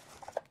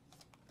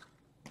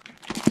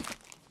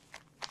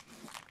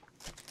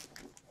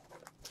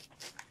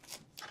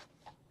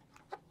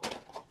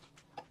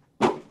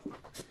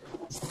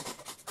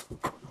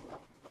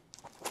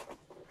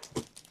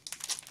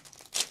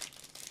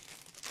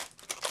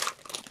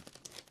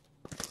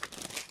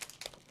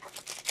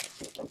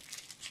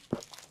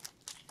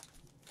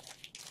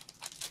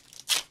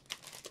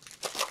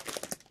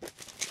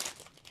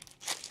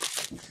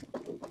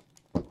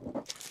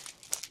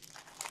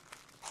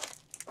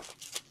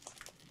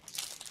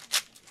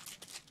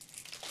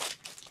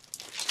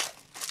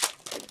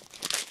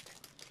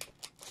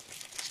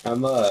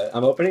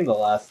 I'm opening the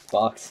last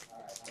box.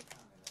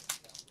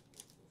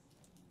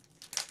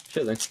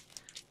 Sure thing.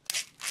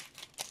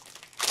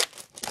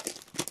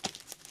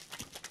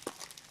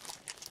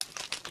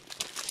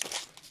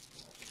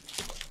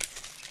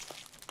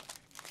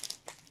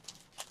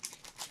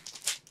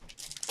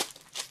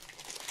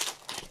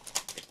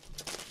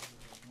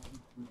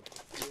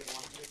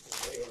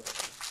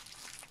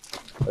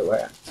 Wait,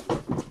 where?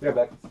 You're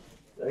back.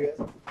 There you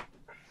go.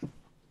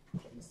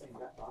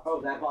 Oh,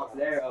 that box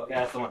there? Okay,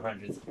 that's the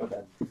 100s.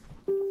 Okay.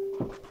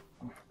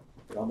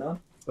 You all done?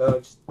 Well,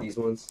 just these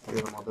ones.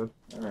 Yeah, I'm all done.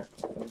 Alright,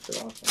 finish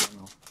it off. I don't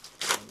know.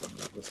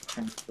 I'll just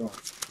crank through them.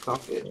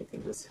 Complicated. You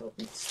can just help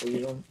me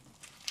sleeve them.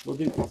 We'll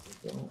do this.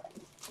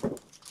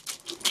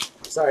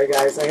 Sorry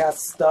guys, I got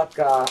stuck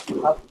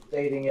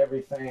updating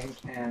everything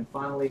and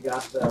finally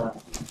got the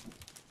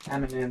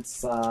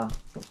Eminence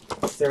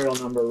serial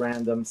number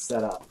random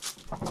set up.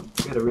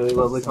 We had a really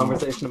lovely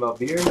conversation about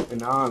beer,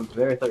 and now I'm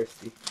very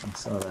thirsty. I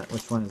saw that.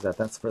 Which one is that?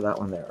 That's for that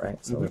one there, right?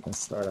 So we can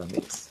start on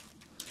these.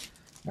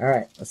 All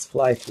right, let's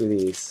fly through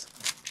these.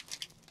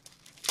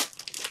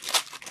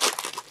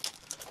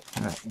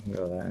 All right, you can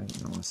go there. I'm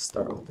going to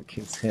start with the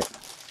kid's hip.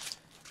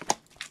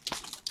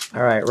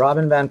 All right,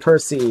 Robin Van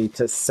Persie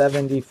to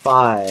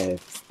 75.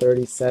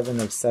 37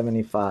 of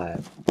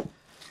 75.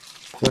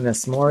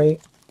 Funes Mori.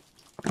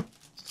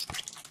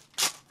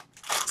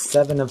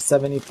 7 of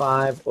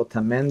 75.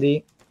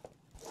 Otamendi.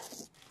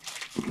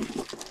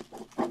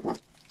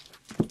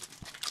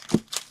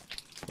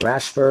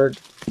 Rashford.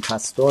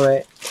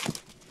 Pastore.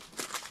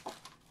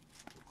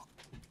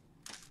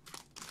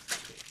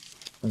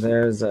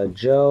 There's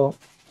Joe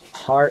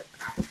Hart.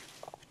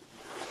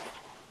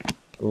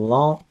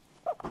 Long.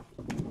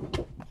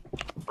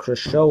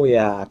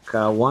 Krychowiak,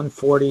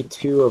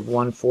 142 of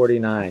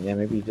 149. Yeah,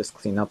 maybe you just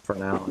clean up for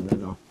now and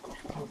then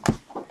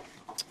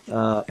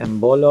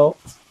Embolo.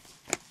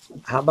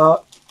 How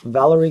about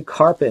Valerie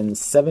Karpin,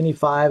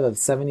 75 of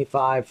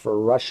 75 for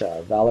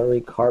Russia.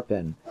 Valerie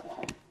Karpin.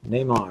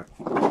 Neymar.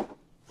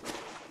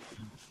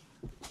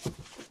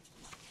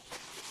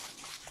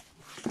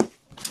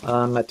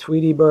 A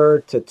Tweety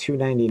Bird to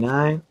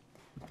 299.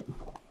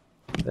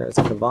 There's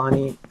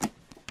Cavani.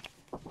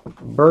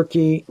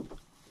 Berkey.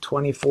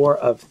 24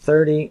 of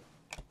 30.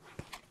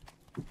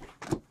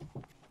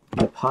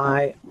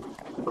 Depay.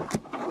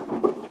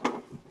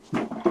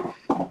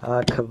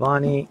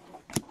 Cavani.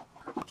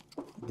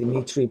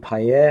 Dimitri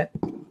Payet.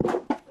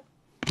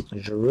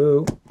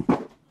 Giroud.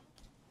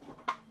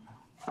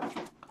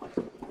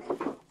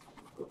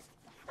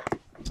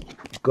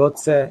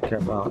 Götze.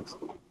 Careful.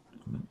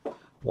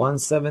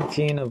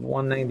 117 of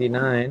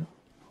 199.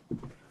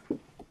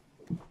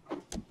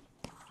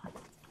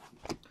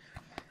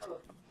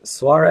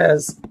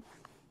 Suarez.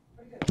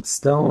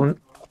 Stone.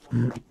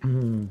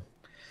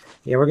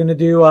 Yeah, we're going to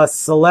do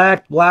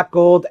Select, Black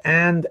Gold,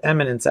 and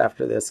Eminence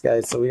after this,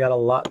 guys. So we got a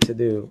lot to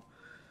do.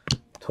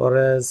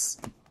 Torres.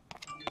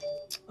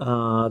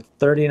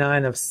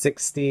 39 of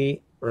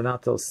 60,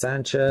 Renato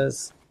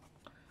Sanchez.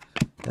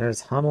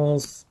 There's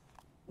Hummels.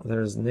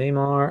 There's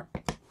Neymar.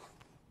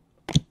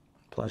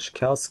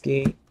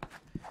 Blaszczykowski.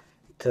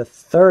 To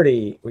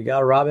 30, we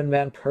got Robin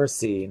van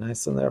Persie.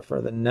 Nice one there for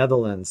the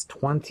Netherlands.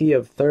 20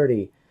 of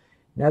 30.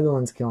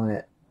 Netherlands killing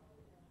it.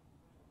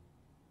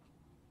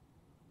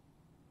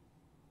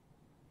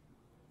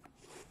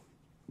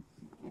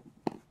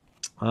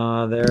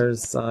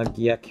 There's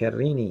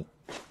Giaccherini.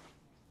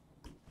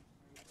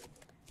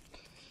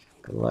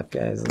 Good luck,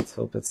 guys. Let's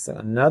hope it's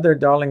another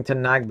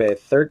Darlington Nagbe.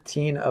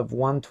 13 of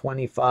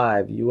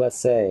 125.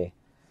 USA.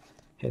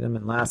 Hit him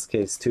in last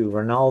case, too.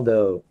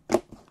 Ronaldo.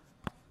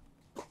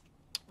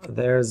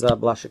 There's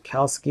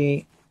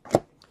Blaszczykowski.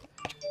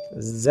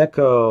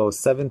 Zeko,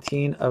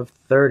 17 of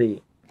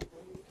 30.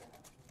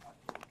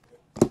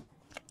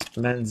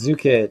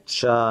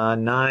 Mandzukic,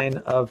 9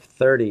 of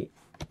 30.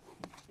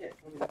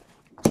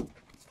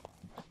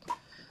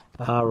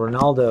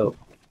 Ronaldo.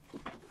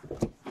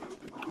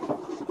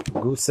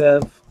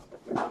 Gusev.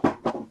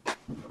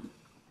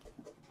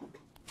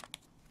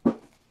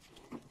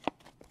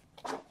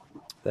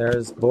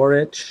 There's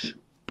Boric.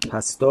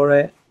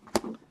 Pastore.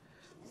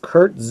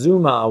 Kurt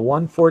Zuma,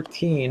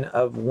 114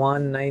 of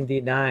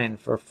 199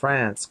 for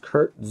France.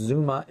 Kurt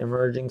Zuma,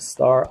 emerging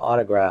star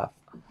autograph.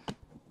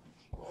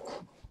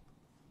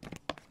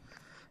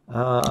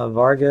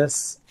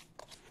 Vargas.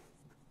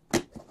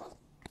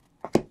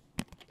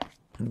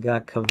 We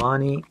got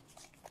Cavani.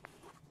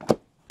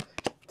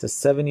 To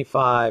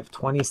 75,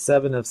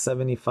 27 of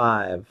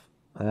 75.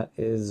 That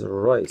is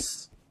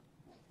Royce.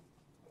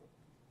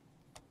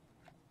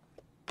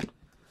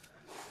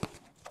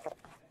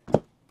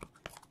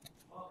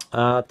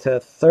 To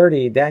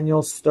 30,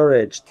 Daniel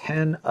Sturridge,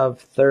 10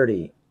 of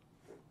 30.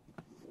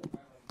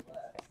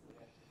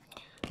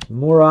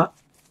 Mura.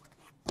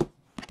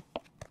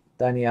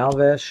 Dani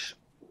Alves.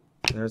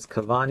 There's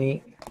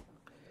Cavani.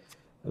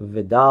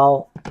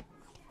 Vidal.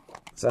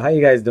 So how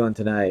you guys doing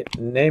tonight?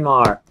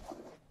 Neymar.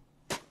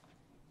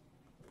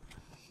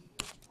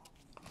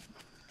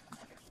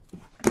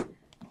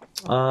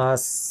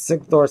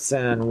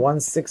 Sigthorsson,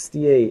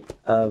 168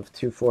 of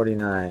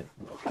 249.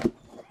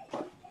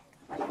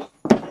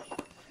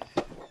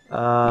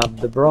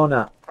 De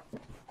Bruyne.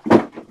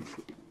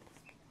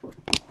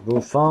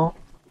 Buffon.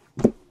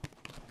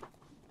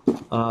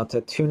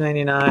 To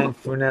 299,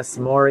 Funes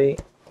Mori.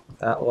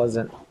 That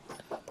wasn't,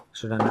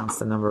 should announce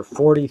the number,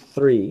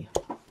 43.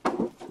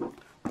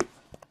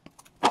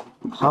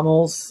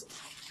 Hummels.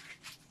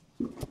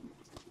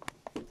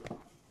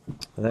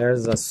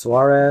 There's a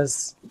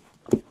Suarez.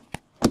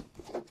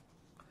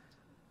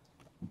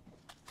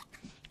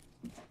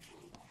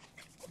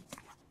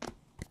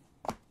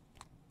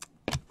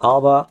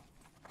 Alba.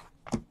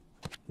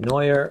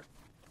 Neuer.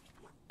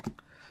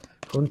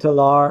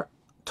 Huntelaar,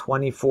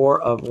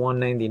 24 of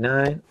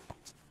 199.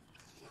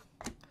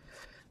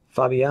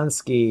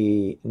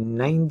 Fabianski,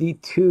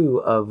 92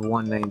 of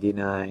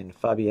 199.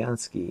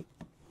 Fabianski.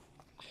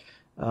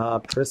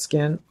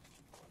 Priskin.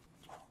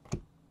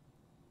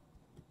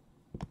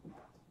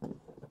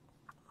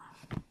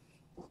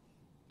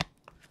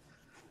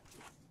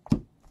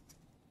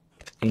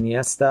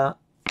 Iniesta.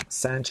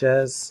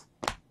 Sanchez.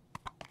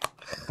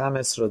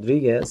 James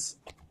Rodriguez.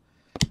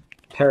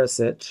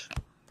 Perisic.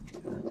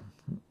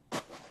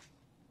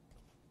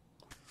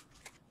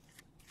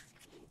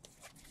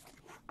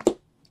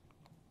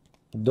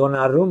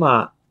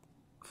 Donnarumma,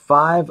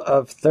 5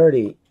 of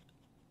 30.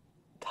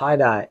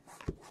 Tie-dye.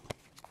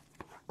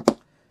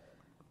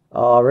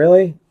 Oh,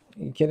 really?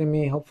 Are you kidding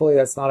me? Hopefully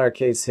that's not our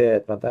case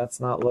hit, but that's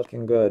not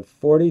looking good.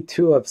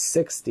 42 of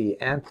 60.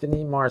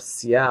 Anthony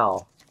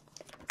Martial.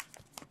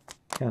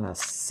 Kind of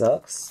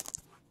sucks.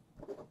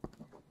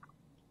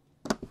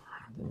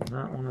 Did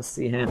not want to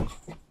see him.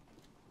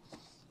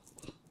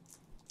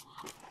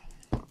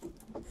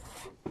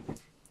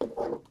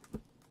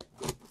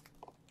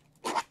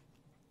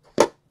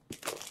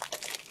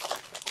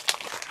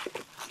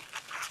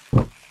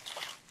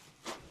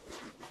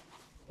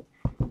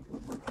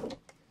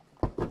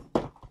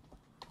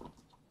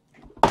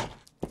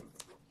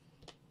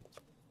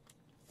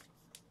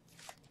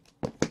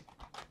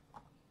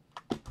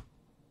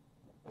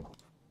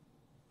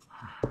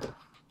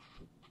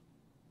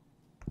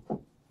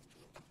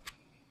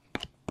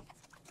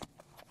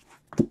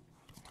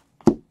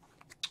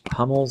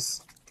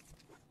 Hummels.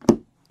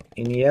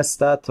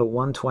 Iniesta to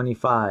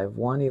 125.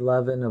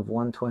 111 of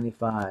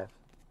 125.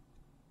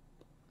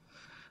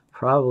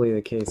 Probably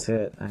the case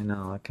hit. I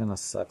know, that kind of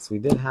sucks. We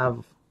did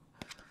have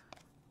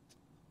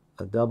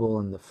a double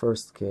in the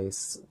first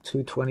case.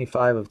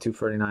 225 of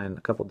 249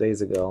 a couple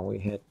days ago. We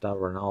hit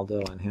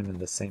Ronaldo and him in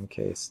the same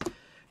case.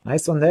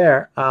 Nice one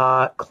there.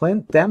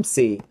 Clint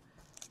Dempsey.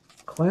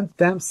 Clint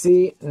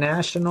Dempsey,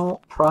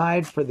 National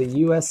Pride for the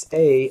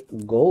USA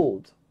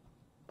Gold.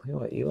 You know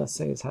what,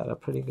 USA has had a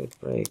pretty good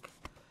break.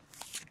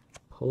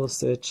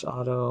 Pulisic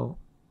auto,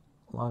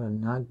 a lot of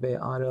Nagbe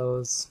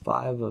autos,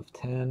 5 of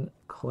 10.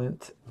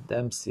 Clint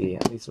Dempsey,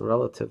 at least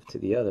relative to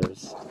the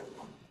others.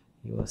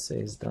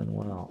 USA's done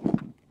well.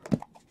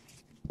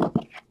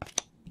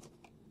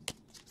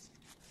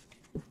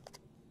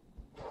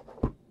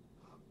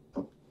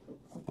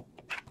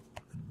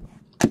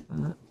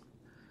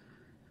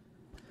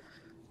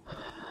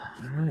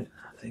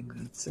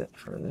 That's it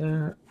for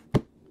there.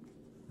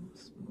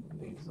 Let's move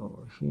these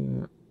over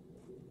here.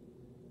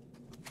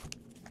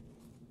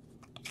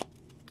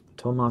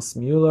 Thomas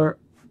Müller.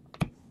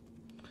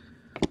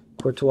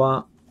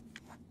 Courtois.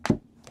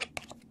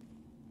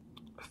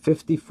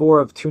 54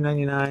 of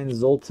 299,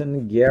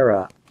 Zoltan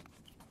Guerra.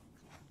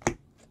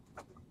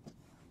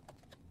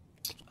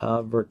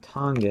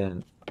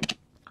 Vertonghen.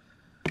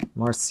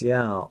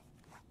 Martial.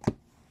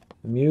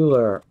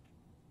 Müller.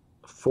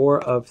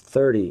 4 of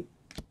 30.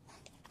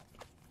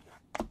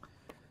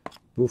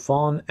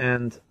 Buffon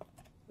and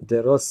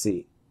De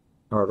Rossi.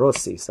 Or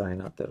Rossi, sorry,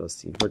 not De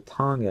Rossi.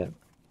 Vertonghen.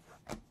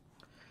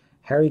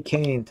 Harry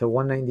Kane to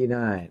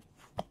 199.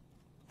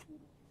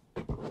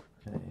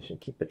 I should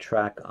keep a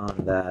track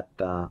on that.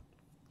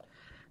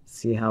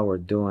 See how we're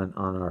doing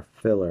on our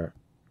filler.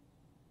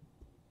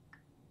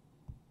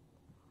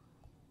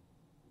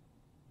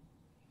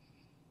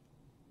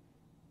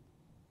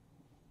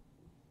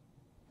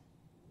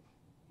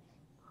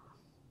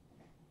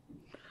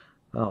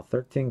 Oh,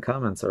 13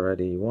 comments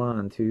already.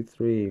 1, 2,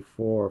 3,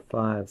 4,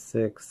 5,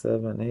 6,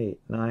 7, 8,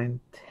 9,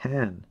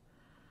 10.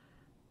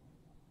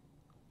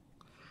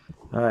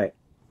 All right.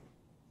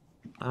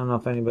 I don't know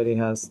if anybody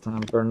has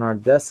time.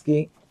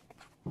 Bernardeschi.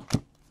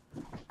 You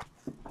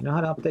know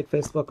how to update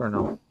Facebook or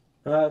no?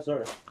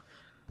 Sorry.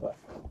 What?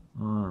 I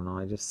don't know.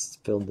 I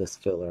just filled this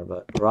filler.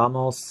 But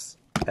Ramos,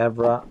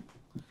 Evra.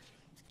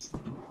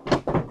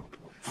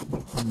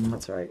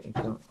 That's all right.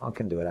 I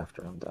can do it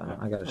after I'm done.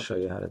 I got to show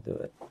you how to do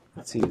it.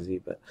 It's easy.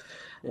 But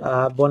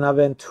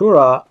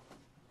Bonaventura,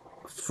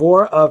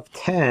 4 of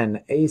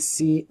 10,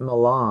 AC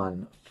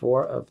Milan.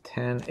 4 of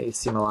 10,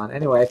 AC Milan.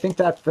 Anyway, I think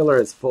that filler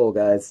is full,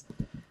 guys.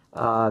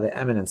 The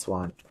Eminence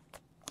one.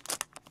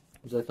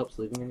 Would you like help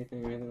sleeving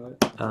anything or anything like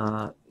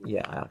that?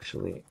 Yeah, I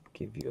actually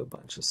give you a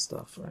bunch of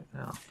stuff right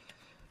now.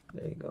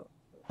 There you go.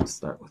 Let's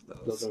start with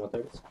those. Those are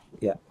 130s?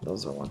 Yeah,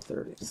 those are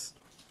 130s.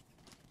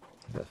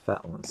 The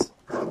fat ones.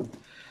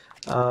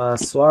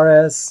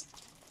 Suarez.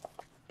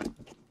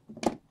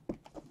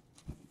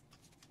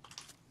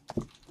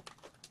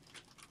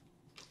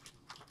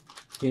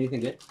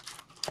 Anything good?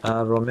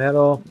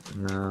 Romero.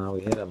 No,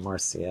 we hit a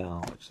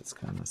Martial, which is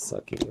kind of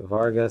sucky.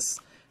 Vargas.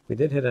 We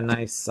did hit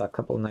a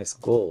couple of nice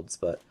golds,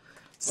 but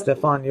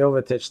Stefan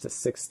Jovetic to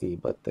 60,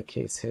 but the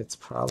case hit's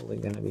probably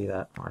going to be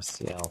that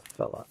Martial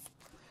fella.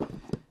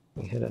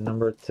 We hit a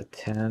number to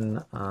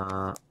 10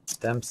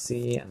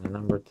 Dempsey and a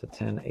number to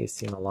 10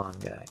 AC Milan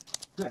guy.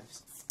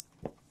 Nice.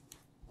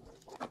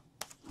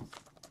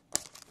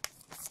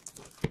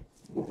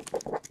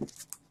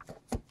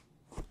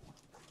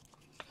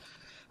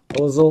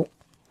 Ozil.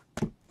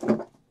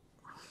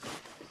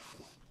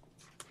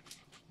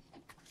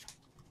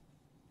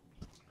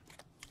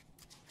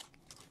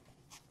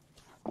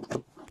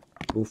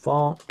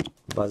 Buffon,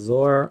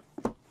 Bazor,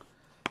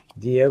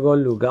 Diego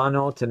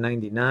Lugano to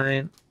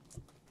 99,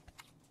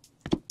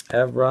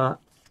 Evra,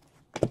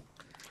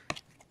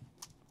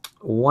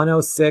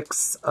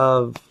 106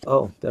 of,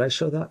 oh, did I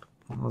show that?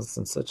 I was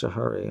in such a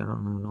hurry, I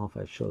don't know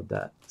if I showed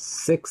that.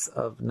 6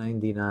 of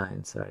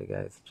 99, sorry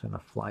guys, I'm trying to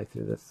fly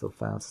through this so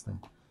fast.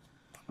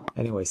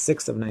 Anyway,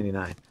 6 of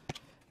 99.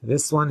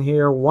 This one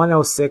here,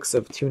 106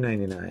 of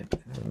 299.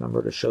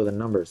 Remember to show the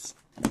numbers.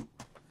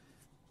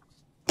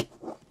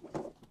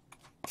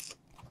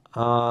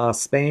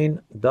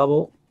 Spain,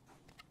 double.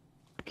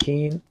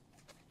 Keane.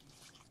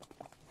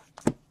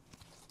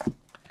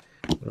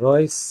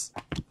 Royce.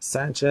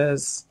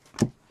 Sanchez.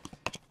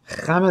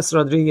 James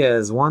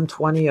Rodriguez,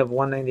 120 of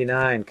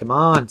 199. Come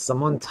on,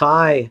 someone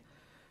tie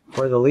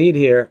for the lead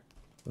here.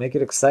 Make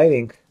it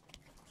exciting.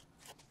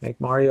 Make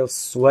Mario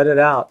sweat it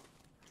out.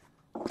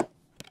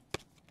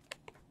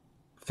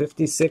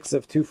 56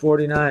 of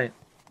 249.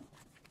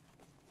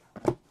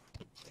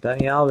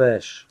 Dani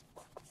Alves.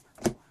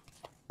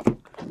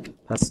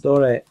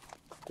 Pastore.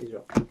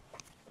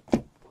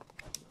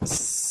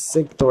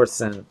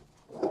 Sigthorsson.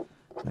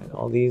 And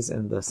all these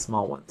in the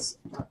small ones.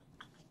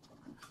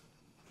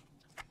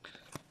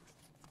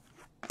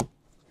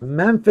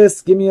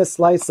 Memphis, give me a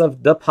slice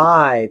of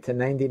Depay to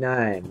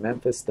 99.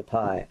 Memphis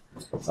Depay.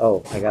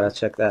 Oh, I gotta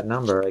check that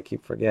number. I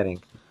keep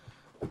forgetting.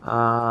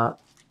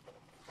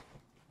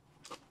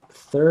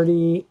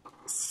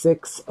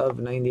 36 of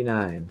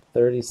 99.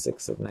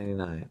 36 of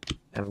 99.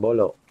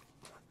 Embolo.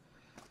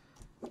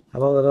 How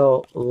about a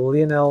little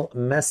Lionel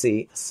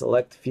Messi,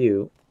 select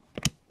few.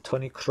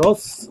 Toni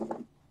Kroos.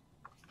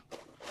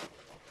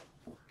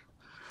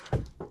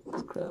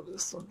 Let's grab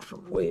this one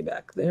from way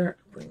back there.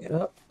 Bring it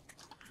up.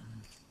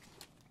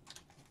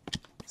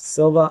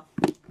 Silva.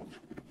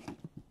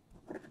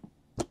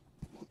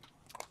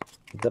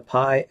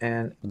 Depay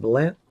and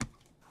Blint.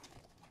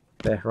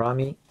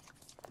 Behrami.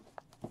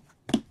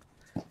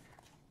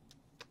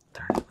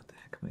 Darn it, what the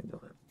heck am I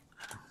doing?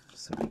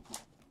 Sorry.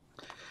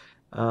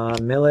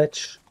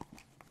 Milic.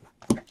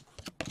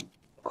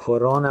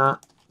 Corona,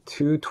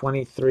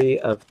 223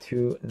 of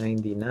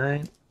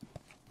 299.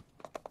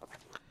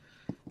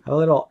 A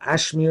little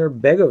Ashmir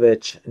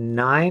Begovic,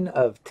 9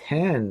 of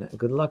 10.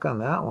 Good luck on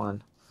that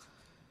one.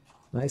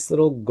 Nice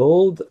little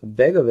gold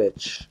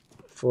Begovic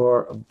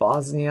for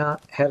Bosnia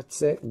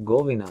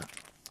Herzegovina.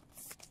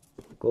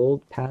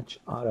 Gold patch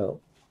auto.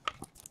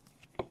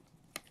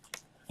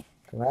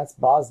 Congrats,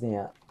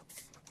 Bosnia.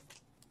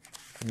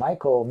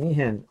 Michael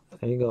Meehan.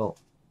 There you go.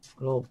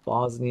 Little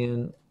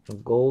Bosnian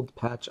gold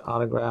patch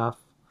autograph.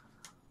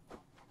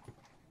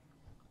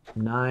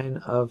 9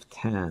 of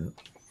 10.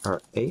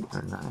 Or 8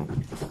 or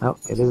 9. Oh,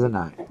 it is a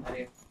 9.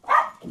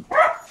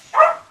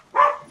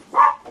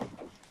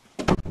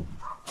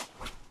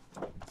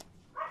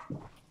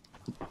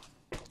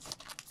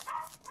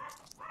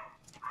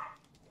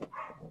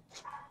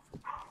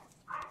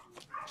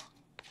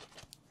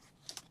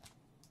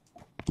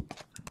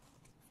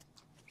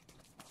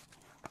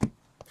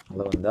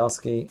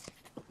 Lewandowski.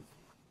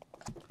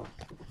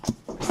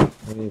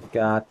 We've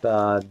got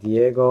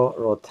Diego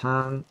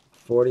Rotan,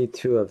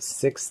 42 of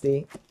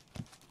 60.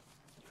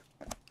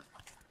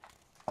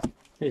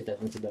 Here's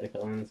definitely a better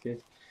color in this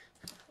case.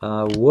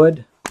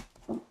 Wood.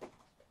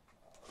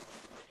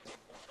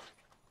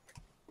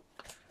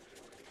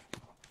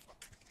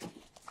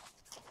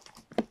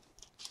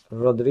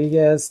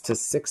 Rodriguez to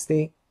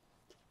 60.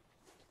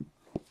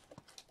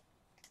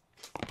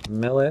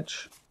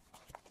 Milic.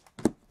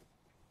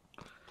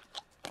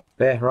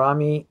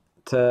 Behrami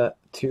to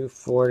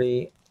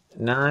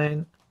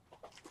 249.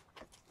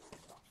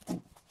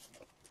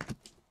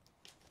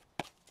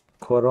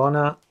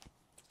 Corona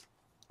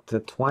to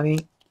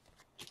 20.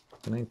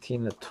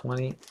 19 to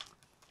 20.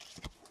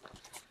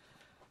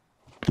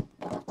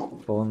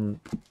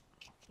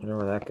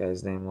 Whatever that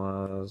guy's name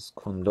was.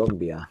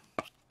 Kondogbia.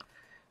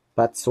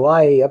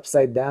 Batshuayi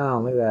upside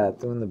down. Look at that.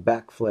 Doing the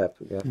backflip.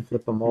 You gotta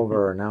flip him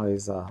over. Now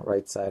he's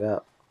right side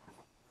up.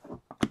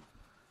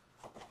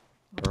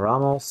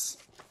 Ramos.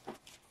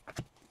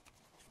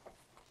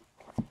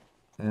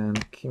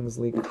 And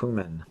Kingsley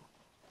Coman.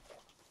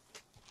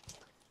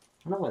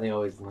 I don't know why they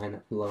always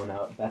loan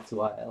out. That's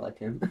why I like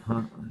him.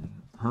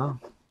 Huh?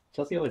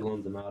 Chelsea always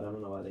loans him out. I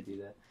don't know why they do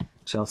that.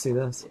 Chelsea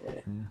does?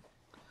 Yeah.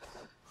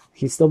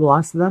 He still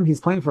belongs to them? He's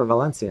playing for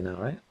Valencia now,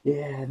 right?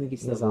 Yeah, I think he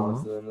still He's on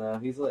belongs to them now.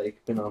 He's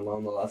like been on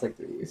loan the last 3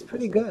 years. He's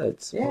pretty good.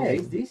 Yeah,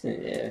 he's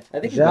decent. Yeah, I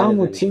think he's João better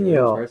than Moutinho.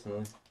 Giroud,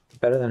 personally.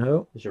 Better than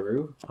who?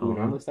 Giroud, who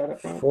normally start up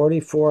front.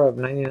 44 of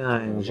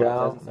 99. Oh,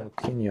 João Morata.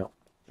 Moutinho.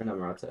 Or not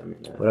Morata, I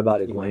mean. What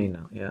about Higuain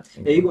now? Yeah.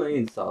 Yeah,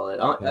 Higuain's solid.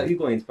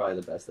 Higuain's probably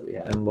the best that we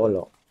have.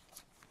 Embolo.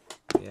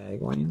 Yeah,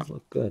 Higuain's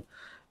look good.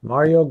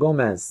 Mario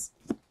Gomez.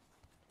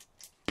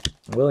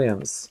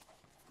 Williams.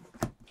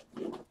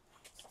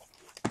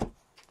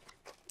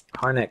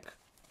 Harnick.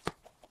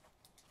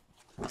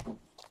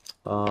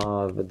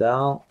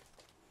 Vidal.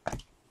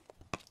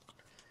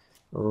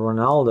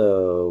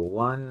 Ronaldo.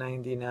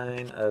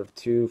 199 of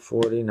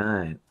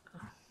 249.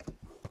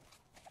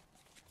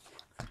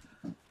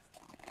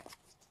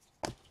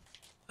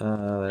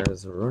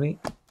 There's Rooney.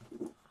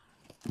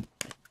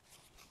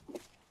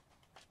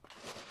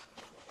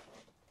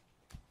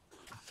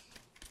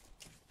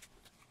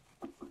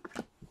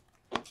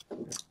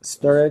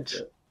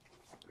 Sturridge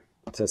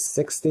to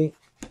 60.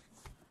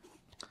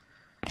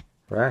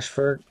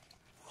 Rashford.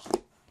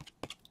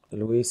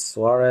 Luis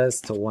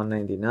Suarez to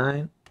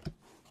 199.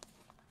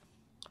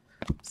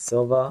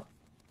 Silva.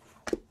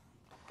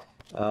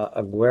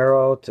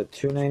 Aguero to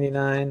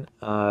 299.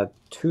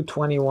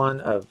 221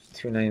 of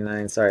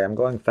 299. Sorry, I'm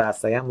going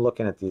fast. I am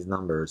looking at these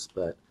numbers,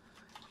 but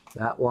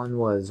that one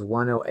was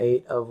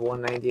 108 of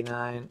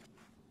 199.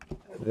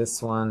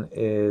 This one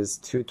is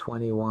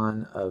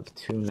 221 of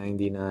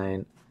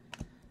 299.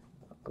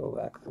 I'll go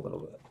back a little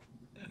bit.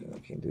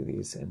 We can do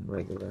these in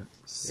regular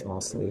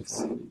small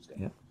sleeves.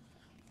 Yeah.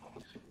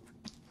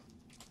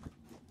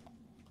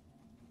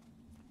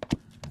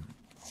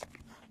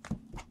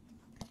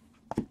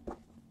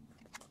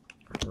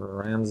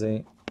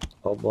 Ramsey,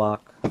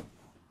 Oblak.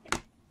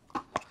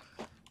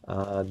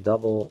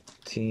 Double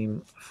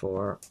team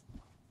for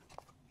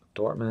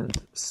Dortmund.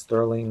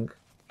 Sterling.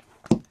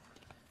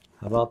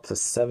 How about to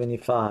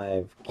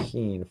 75?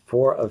 Keane.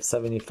 4 of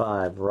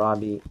 75.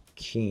 Robbie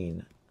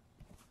Keane.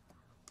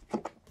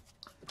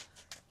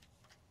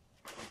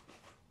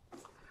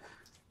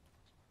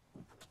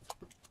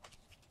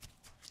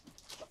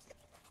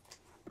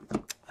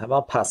 How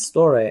about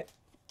Pastore?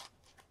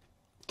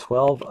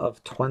 12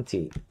 of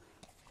 20.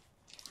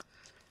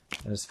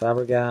 There's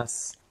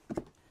Fabregas.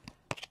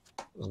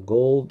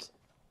 Gold.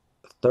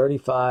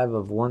 35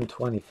 of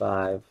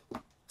 125.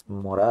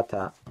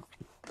 Morata.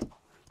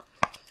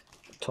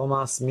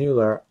 Thomas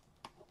Müller.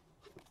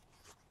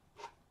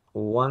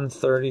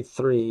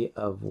 133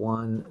 of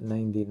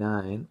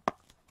 199.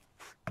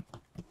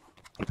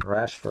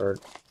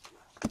 Rashford.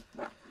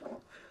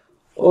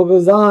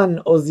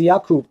 Oguzhan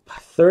Oziakup.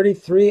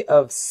 33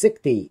 of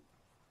 60.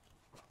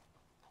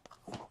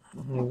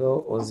 Here you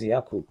go,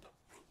 Oziakup.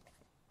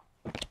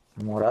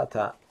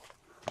 Morata.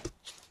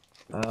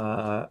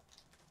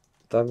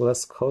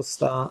 Douglas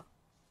Costa.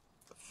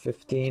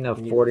 15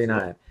 of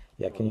 49.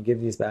 Yeah, can you give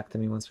these back to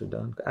me once we're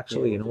done?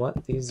 Actually, you know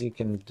what? These you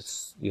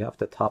have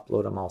to top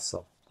load them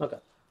also. Okay,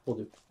 we'll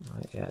do.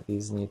 Right, yeah,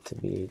 these need to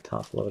be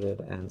top loaded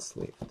and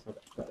sleeved. Okay,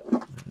 got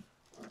it.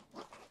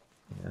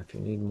 Yeah, if you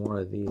need more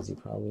of these, you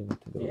probably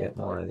need to go get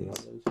more of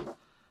these.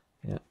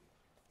 Yeah.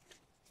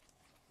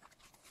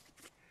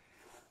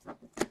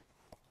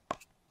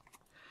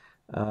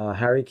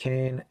 Harry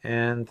Kane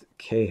and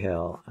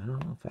Cahill. I don't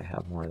know if I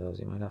have more of those.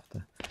 You might have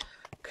to.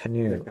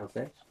 Canoe. Yeah,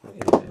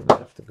 you might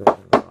have to go to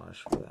the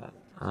garage for that.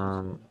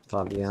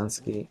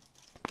 Fabianski,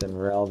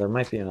 Demirel. There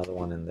might be another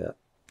one in the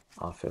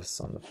office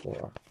on the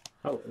floor.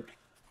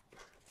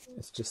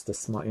 It's just the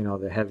small,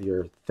 the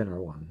heavier,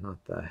 thinner one,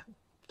 not the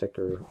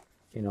thicker,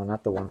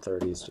 not the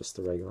 130s, just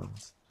the regular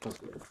ones.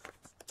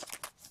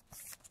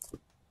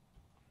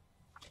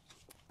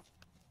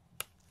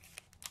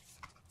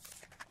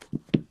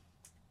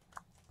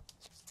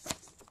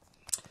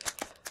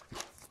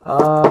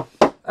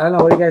 I don't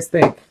know. What do you guys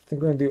think? I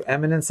think we're going to do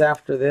Eminence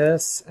after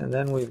this, and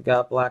then we've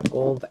got Black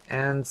Gold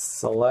and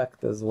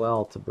Select as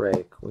well to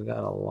break. We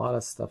got a lot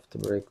of stuff to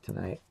break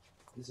tonight.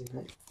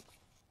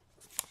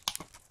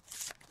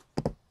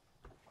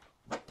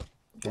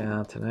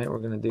 Yeah, tonight we're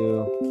going to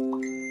do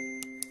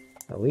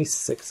at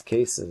least 6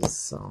 cases.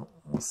 So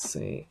let's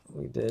see.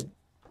 We did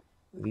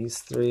these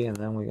 3, and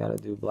then we got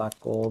to do Black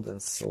Gold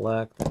and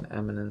Select and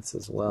Eminence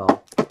as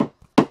well.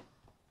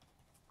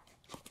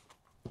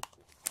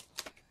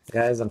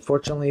 Guys,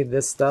 unfortunately,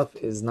 this stuff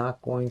is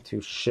not going to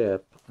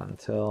ship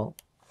until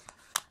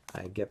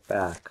I get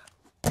back.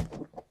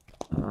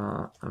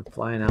 I'm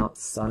flying out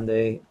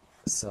Sunday,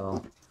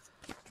 so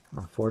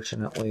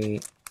unfortunately,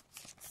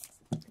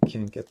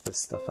 can't get this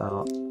stuff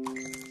out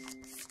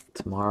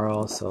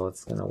tomorrow, so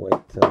it's going to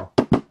wait till...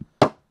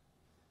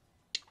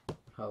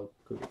 How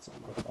could it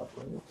sound like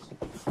operators?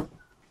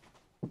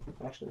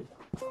 Actually,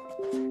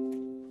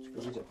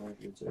 these are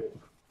hundreds, right?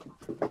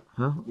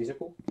 Huh? These are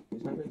cool?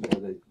 These hundreds,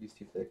 or are these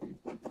too thick?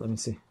 Let me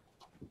see.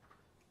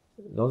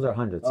 Those are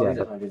hundreds, Oh, yeah, these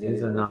are but hundreds, yeah,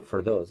 these are not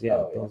for those. Yeah,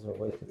 Oh, yeah. those are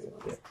way too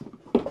thick.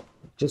 Yeah.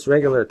 Just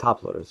regular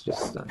top loaders,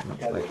 just like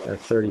they're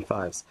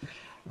 35s.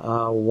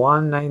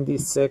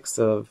 196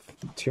 of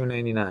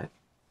 299.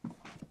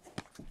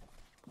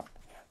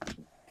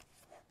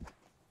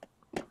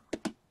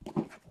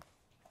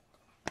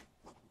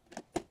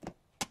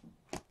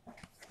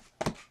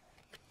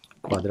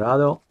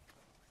 Cuadrado,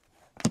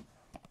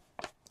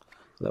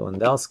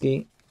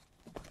 Lewandowski,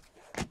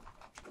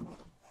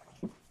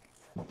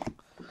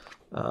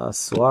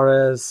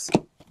 Suarez,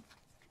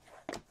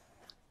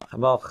 how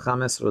about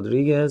James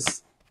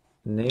Rodriguez,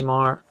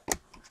 Neymar,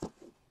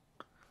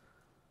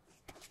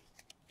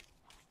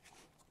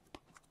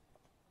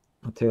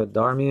 Matteo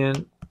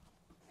Darmian,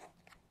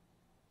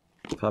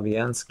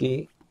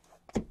 Fabianski.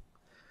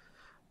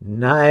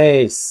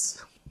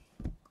 Nice.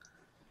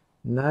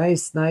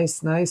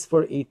 Nice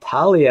for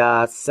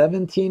Italia.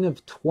 17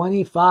 of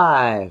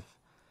 25.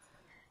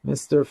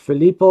 Mr.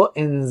 Filippo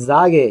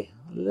Inzaghi.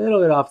 A little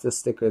bit off the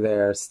sticker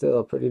there.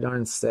 Still pretty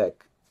darn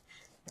sick.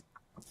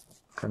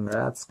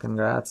 Congrats,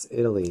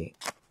 Italy.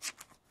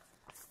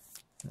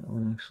 That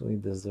one actually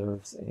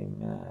deserves a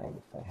mag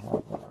if I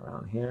have one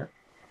around here.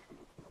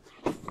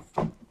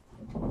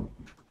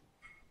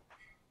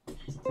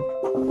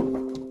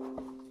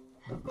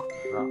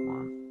 Got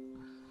one.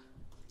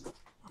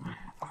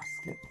 Let's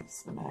get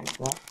this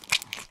magged up.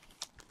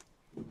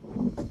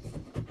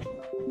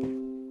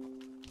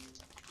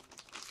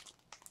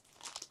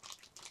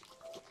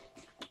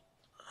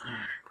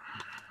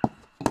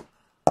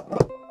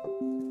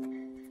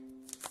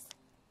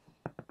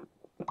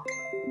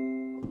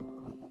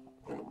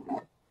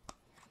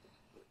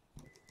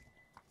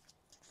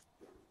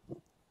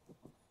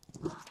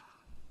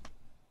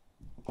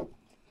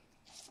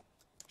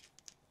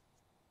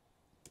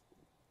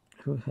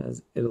 Who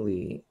has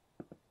Italy?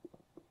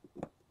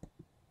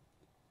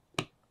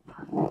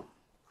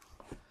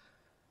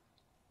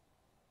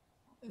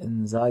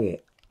 Inzaghi.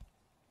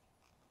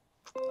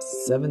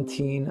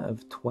 17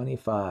 of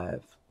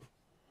 25.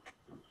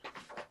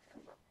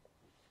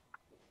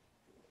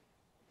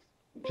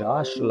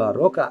 Josh La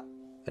Roca.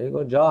 There you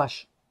go,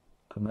 Josh.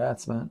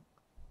 Congrats, man.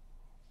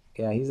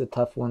 Yeah, he's a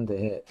tough one to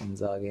hit,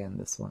 Inzaghi, in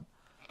this one.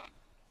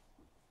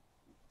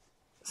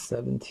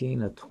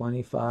 17 of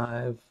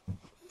 25.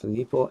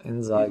 Filippo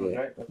Inzaghi.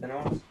 Right?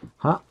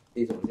 Huh?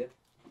 These ones, yeah.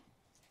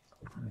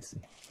 Let me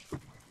see.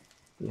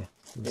 Yeah,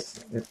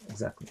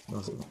 exactly.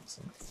 Those are the ones.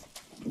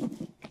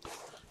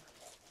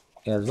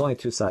 Yeah, there's only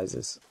 2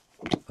 sizes.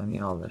 I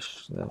mean, all the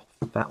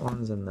fat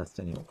ones and the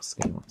skinny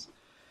ones.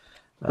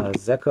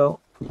 Zeko.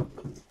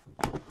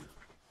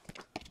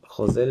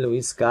 Jose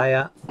Luis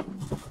Gaya.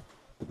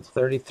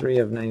 33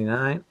 of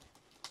 99.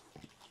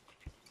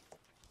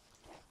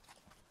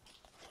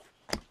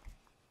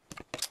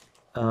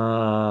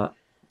 Uh,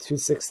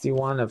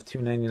 261 of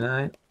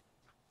 299.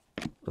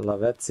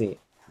 Lavezzi.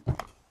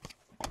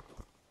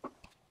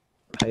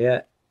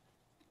 Payet.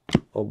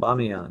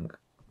 Aubameyang.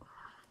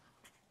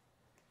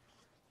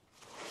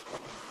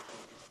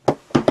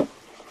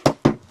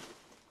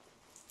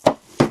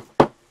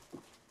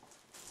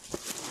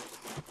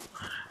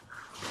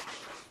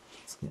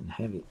 It's getting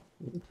heavy.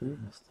 I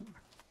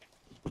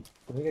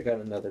think I got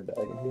another bag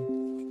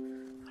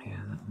in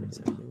Yeah, that one's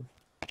here.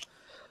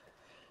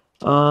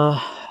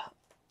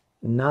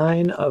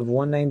 9 of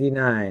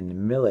 199,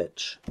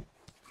 Milic.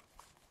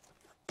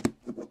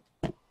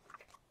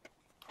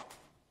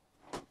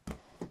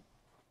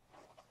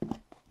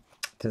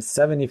 To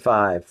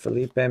 75,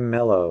 Felipe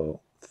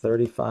Melo,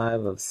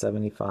 35 of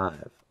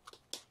 75.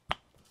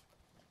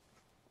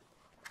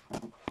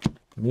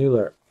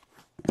 Mueller,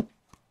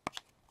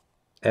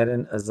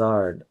 Eden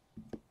Hazard,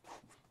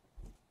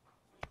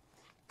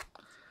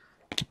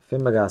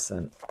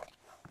 Fimbagassen,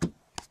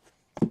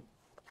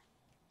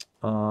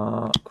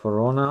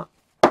 Corona,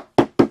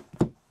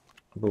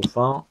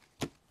 Buffon,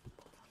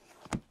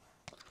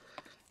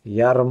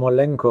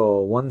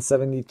 Yarmolenko,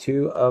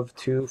 172 of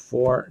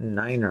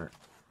 249er.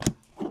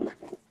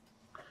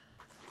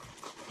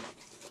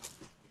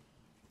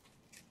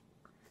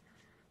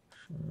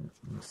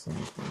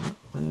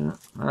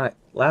 All right,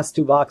 last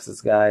two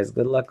boxes, guys.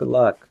 Good luck, good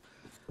luck.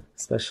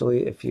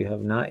 Especially if you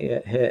have not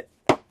yet hit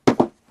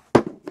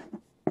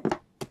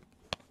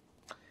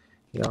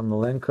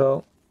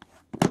Yarmolenko.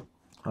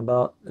 How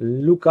about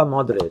Luka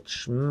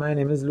Modric? My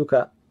name is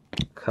Luka.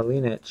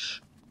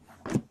 Kalinic.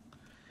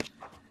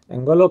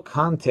 N'Golo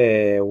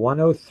Kante,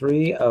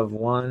 103 of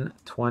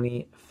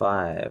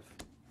 125.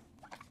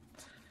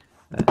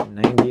 That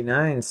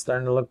 99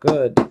 starting to look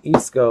good.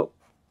 Isco.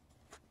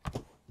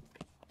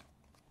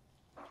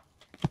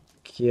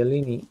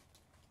 Chiellini.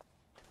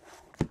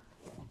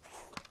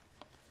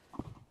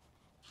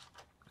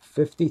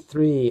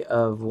 53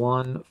 of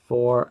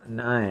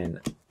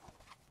 149.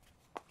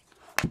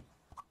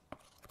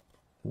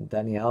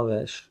 Dani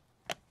Alves.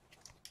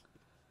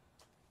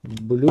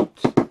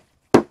 Bulut.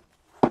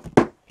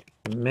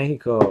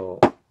 Mexico.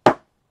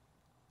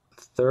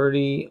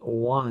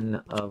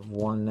 31 of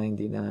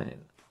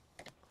 199.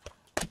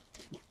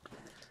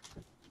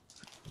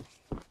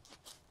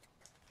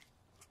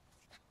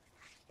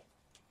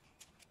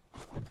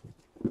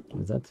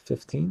 Is that the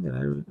 15? Did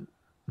I read?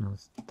 No,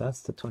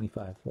 that's the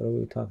 25. What are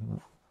we talking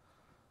about?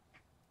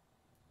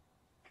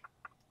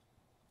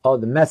 Oh,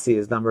 the Messi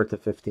is numbered to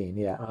 15.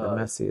 Yeah, the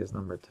Messi is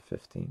numbered to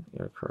 15.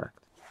 You're correct.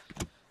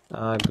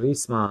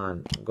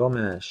 Griezmann,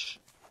 Gomes,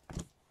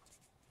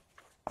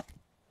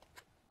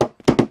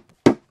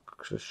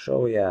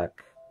 Krychowiak,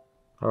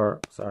 or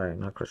sorry,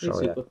 not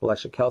Krychowiak,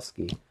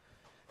 Blashikowski.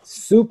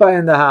 Supa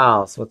in the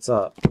house. What's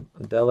up?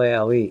 Dele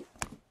Alli,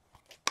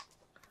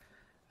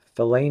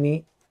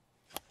 Fellaini.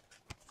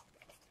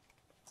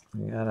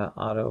 We got an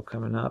auto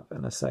coming up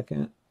in a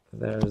second.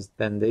 There's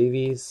Ben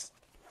Davies.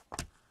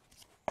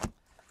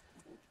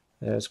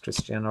 There's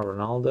Cristiano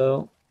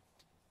Ronaldo.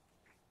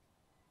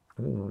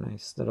 Ooh,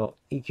 nice little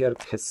Iker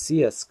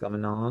Casillas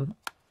coming on.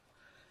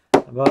 How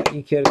about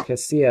Iker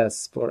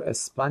Casillas for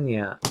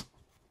España?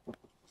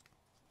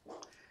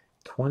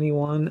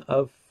 21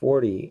 of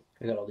 40.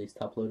 I got all these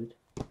top loaded.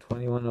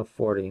 21 of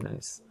 40.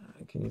 Nice.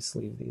 Can you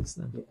sleeve these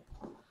then? Yeah.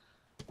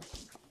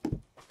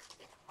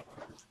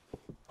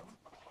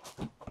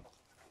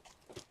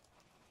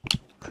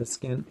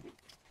 Priskin.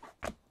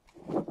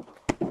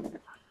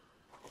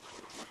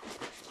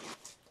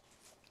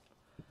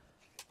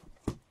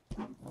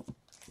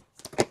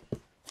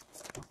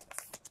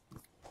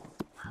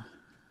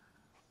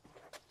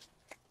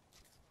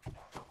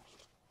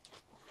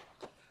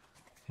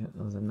 Yeah,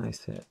 that was a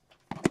nice hit.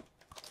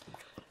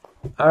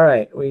 All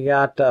right, we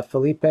got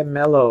Felipe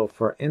Melo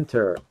for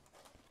Inter.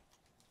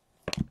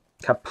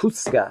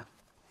 Kapustka.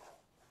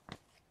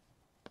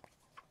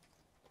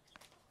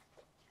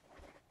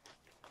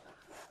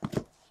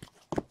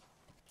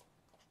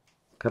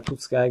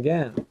 Kapustka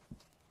again.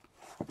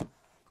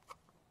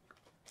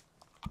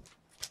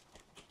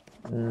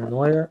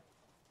 Neuer.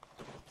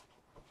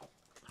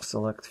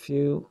 Select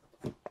few.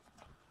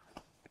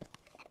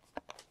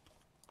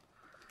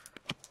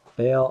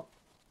 Bale.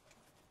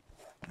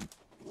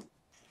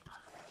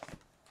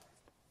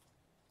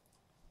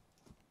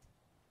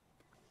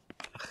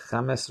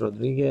 James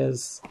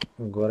Rodriguez.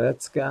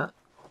 Goretzka.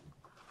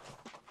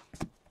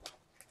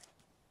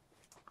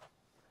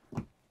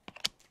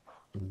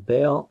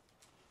 Bale.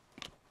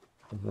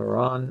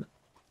 Varane.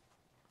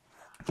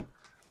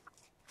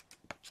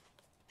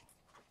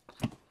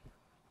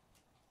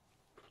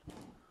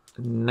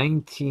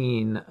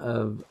 $19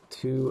 of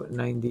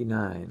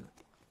 $2.99.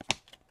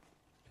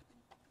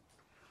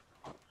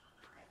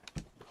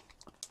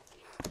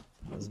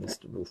 That's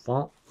Mr.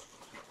 Buffon.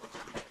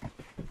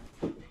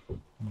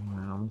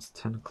 Almost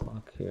 10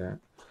 o'clock here.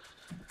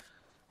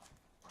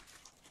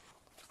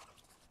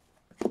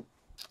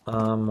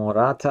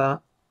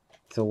 Morata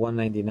to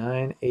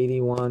 199,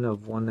 81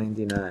 of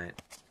 199.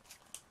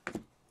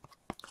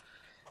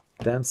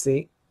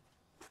 Dempsey,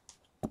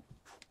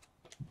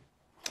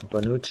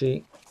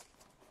 Bonucci,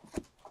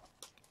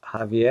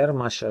 Javier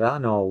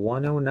Mascherano,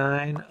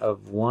 109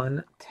 of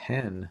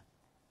 110.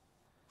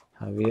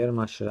 Javier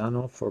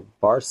Mascherano for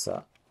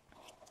Barca.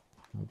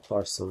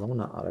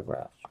 Barcelona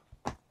autograph.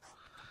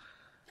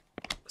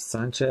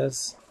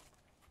 Sanchez.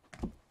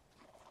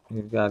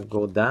 You've got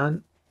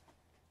Godin.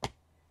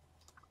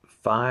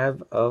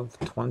 5 of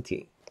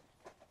 20.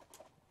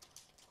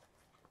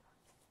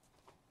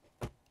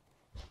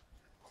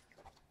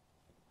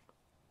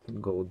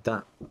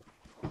 Godin.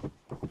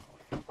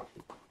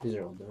 These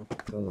are all done.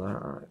 Those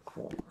are all right.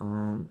 Cool.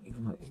 You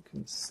know what? You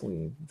can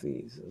sleeve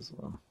these as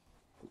well.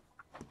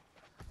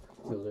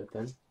 Those are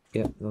thin.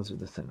 Yeah, those are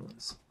the thin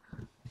ones.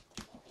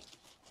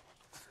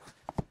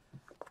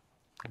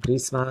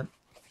 Griezmann.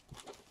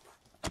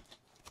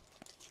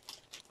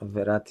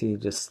 Verratti,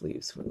 just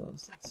sleeves for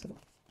those. That's it.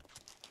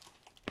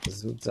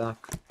 Zuzak.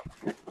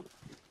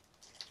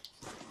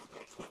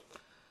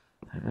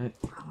 Alright.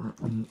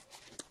 Let me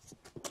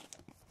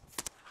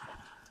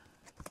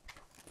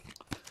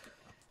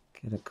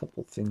get a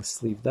couple things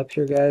sleeved up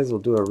here, guys. We'll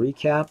do a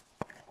recap.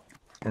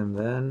 And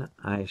then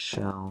I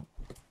shall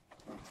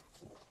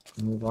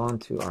move on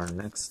to our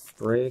next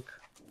break.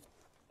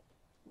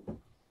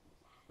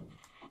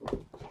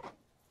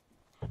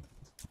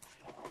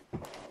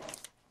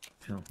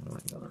 Oh,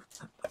 what do I got?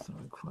 That doesn't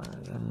require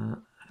that.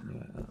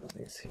 Anyway,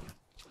 these here.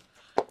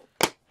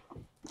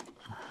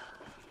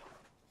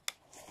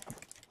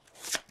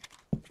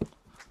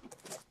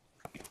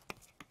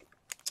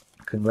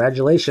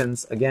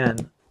 Congratulations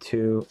again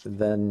to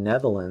the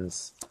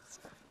Netherlands.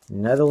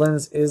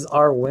 Netherlands is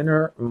our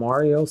winner.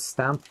 Mario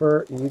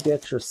Stamper, you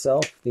get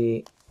yourself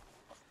the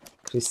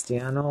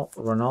Cristiano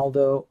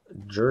Ronaldo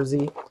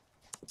jersey,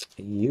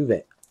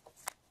 Juve.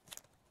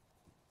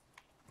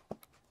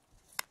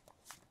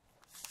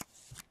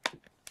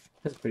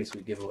 That's a pretty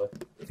sweet giveaway.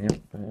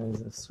 Yep, that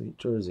is a sweet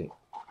jersey.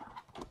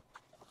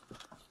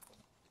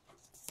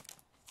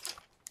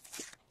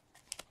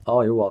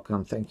 Oh, you're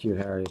welcome. Thank you,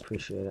 Harry.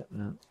 Appreciate it,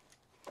 man.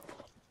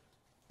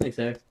 Thanks,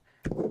 Eric.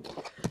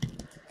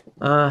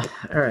 All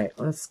right,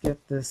 let's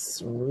get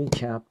this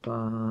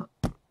recap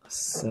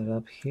set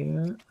up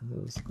here.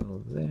 Those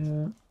go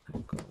there.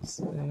 That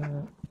goes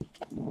there.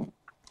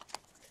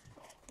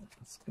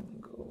 That's gonna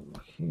go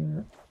over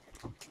here.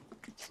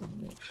 So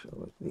make sure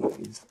with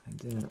these I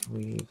didn't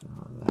leave.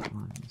 That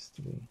one used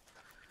to be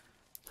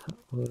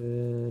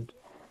loaded.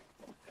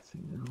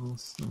 Everything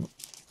else, no,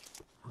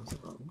 those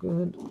are all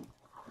good.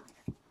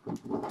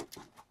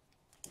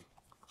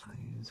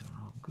 These are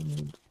all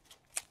good.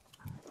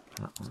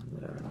 That one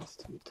there has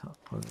to be top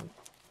loaded.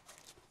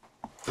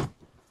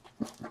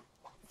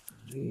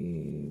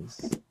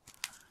 These.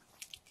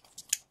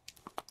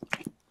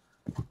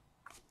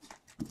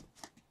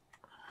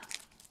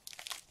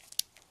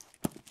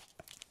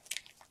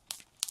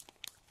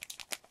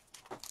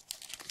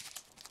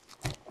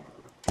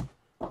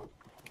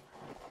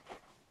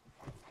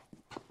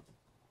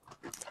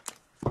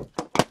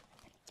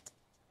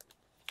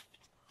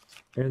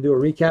 We're going to do a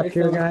recap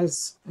here,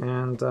 guys,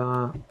 and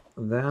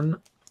then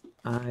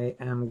I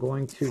am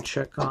going to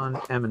check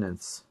on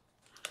Eminence.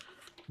 I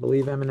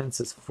believe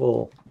Eminence is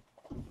full.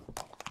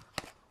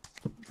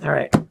 All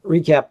right,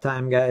 recap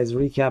time, guys,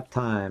 recap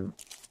time.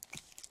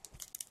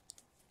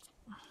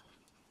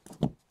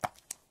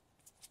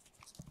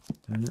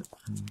 Darn it,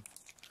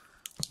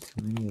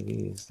 too many of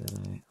these that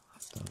I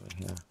left over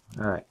here.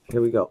 All right,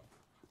 here we go.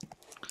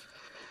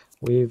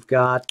 We've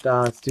got,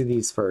 let's do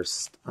these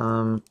first.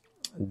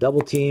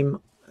 Double team,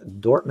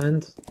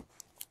 Dortmund,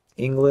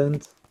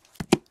 England,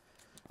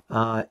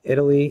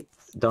 Italy,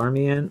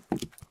 Darmian.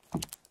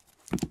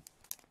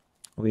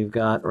 We've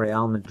got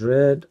Real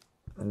Madrid.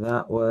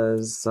 That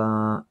was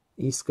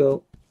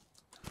Isco.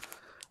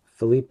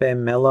 Felipe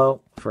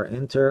Melo for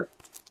Inter.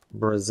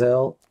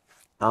 Brazil,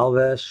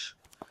 Alves.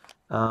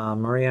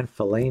 Marian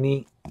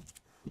Fellaini.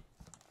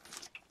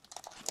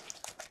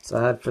 So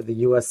I had for the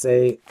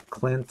USA,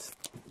 Clint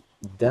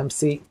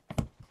Dempsey.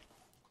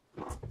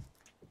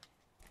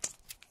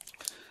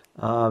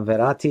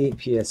 Verratti,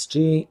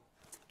 PSG,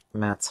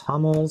 Mats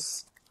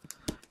Hummels.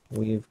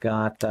 We've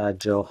got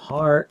Joe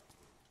Hart,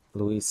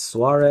 Luis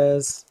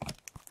Suarez,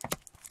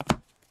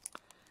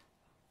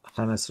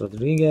 James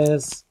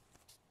Rodriguez,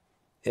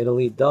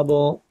 Italy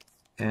double,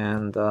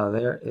 and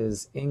there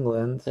is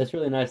England. That's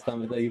really nice,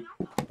 Tommy. That you...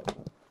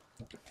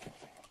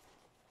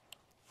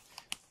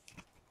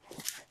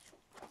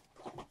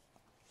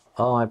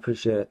 Oh, I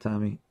appreciate it,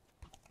 Tommy.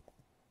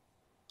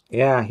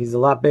 Yeah, he's a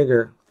lot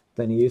bigger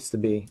than he used to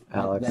be,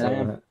 Alex.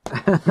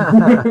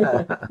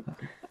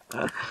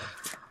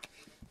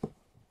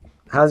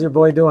 How's your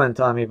boy doing,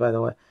 Tommy, by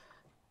the way?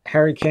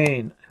 Harry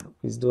Kane,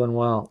 he's doing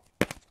well.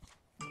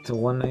 To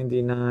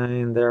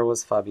 199, there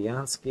was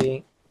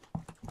Fabianski.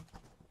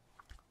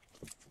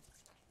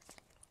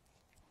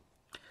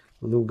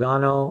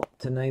 Lugano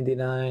to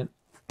 99.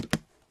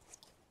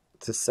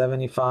 To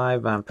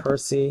 75, Van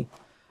Persie.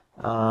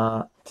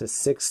 To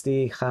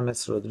 60,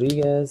 James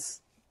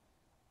Rodriguez.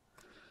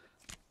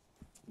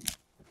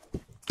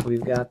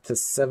 We've got to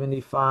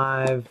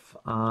 75,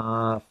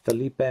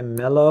 Felipe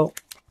Melo.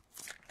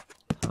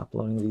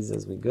 Uploading these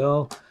as we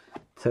go.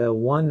 To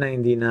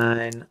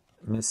 199,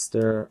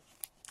 Mr.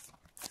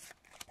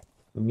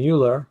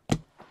 Mueller.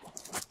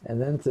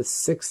 And then to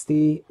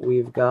 60,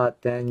 we've got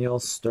Daniel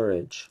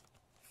Sturridge.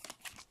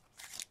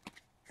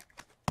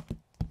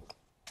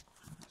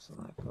 So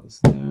that goes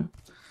there.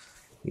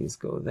 These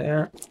go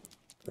there.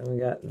 Then we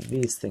got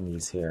these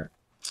thingies here.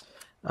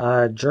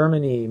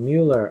 Germany,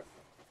 Mueller.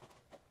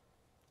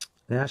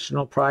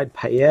 National Pride,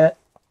 Payet.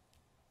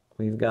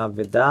 We've got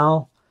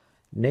Vidal.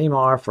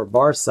 Neymar for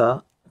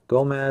Barca,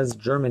 Gomez,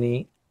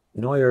 Germany,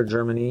 Neuer,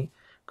 Germany,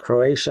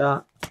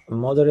 Croatia,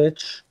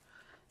 Modric,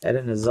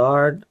 Eden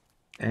Hazard,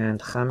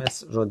 and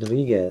James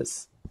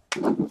Rodriguez.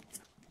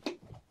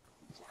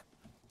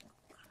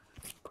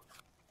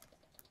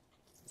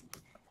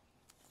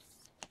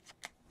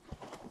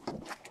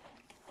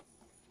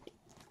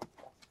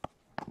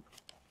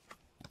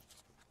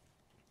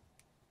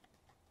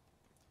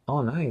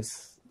 Oh,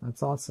 nice.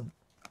 That's awesome.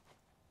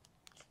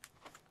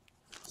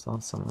 That's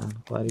awesome, man.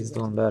 Glad he's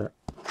doing better.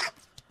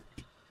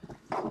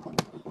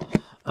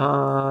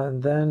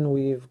 And then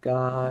we've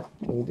got,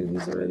 did we do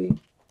these already?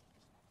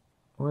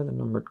 Where are the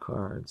numbered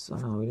cards? Oh,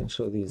 no, we didn't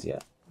show these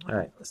yet. All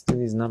right, let's do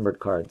these numbered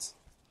cards.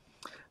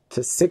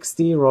 To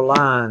 60,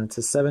 Roland.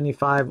 To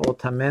 75,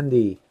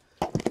 Otamendi.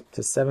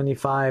 To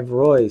 75,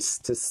 Royce.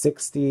 To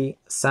 60,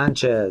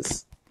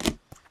 Sanchez.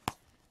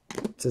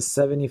 To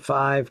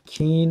 75,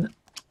 Keane.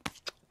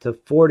 To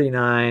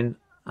 49,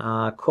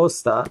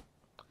 Costa.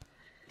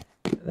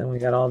 Then we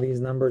got all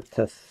these numbered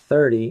to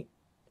 30.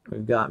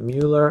 We've got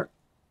Mueller,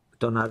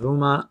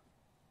 Donnarumma,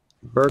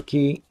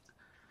 Berkey,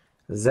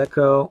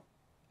 Zeko,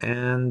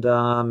 and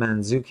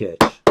Mandzukic.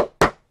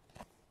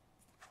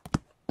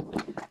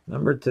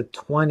 Numbered to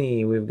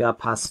 20, we've got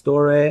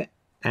Pastore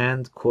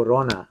and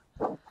Corona.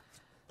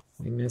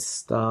 We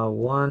missed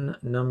one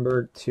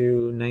numbered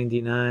to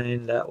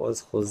 99. That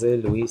was Jose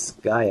Luis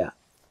Gaya.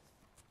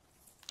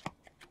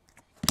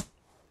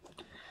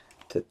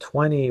 To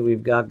 20,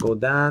 we've got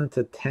Godin.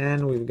 To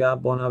 10, we've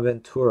got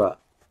Bonaventura.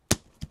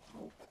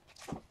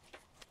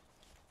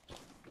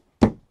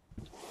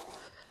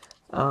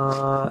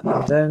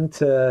 And then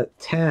to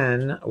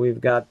 10,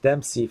 we've got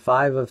Dempsey,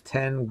 5 of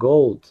 10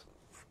 gold.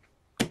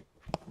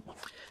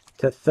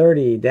 To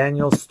 30,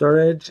 Daniel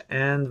Sturridge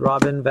and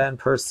Robin Van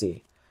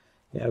Persie.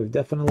 Yeah, we've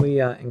definitely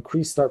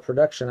increased our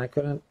production. I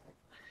couldn't,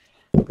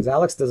 because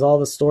Alex does all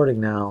the sorting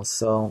now,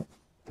 so,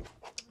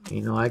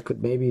 you know, I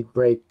could maybe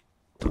break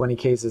 20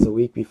 cases a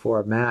week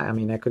before Matt. I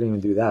mean, I couldn't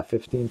even do that.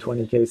 15,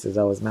 20 cases,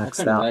 I was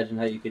maxed out. I can't imagine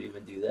how you could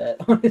even do that,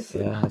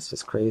 honestly. Yeah, it's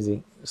just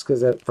crazy. Just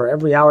because for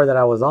every hour that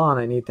I was on,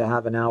 I need to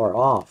have an hour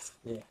off.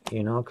 Yeah.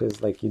 You know,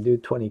 because like you do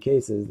 20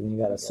 cases, then you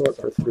got to sort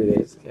for 3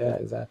 days. Yeah,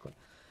 exactly.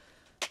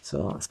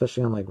 So,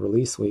 especially on like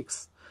release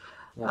weeks.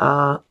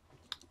 Yeah.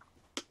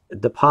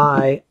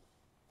 Depay,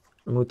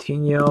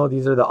 Moutinho,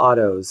 these are the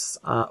autos.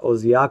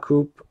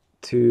 Oziakup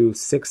to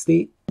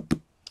 60.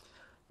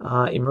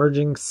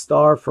 Emerging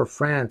star for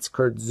France,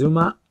 Kurt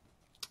Zuma.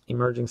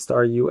 Emerging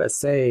star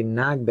USA,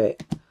 Nagbe.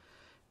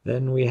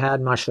 Then we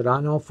had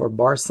Mascherano for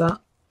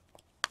Barca.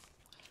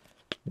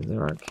 These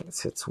are our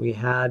case hits. We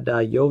had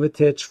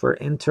Jovetic for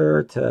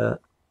Inter to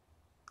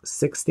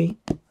 60.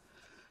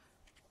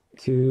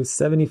 To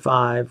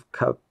 75,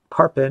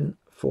 Karpin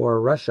for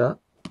Russia.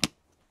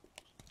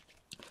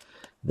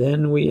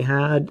 Then we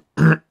had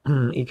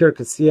Iker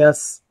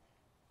Casillas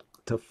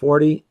to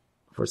 40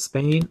 for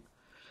Spain.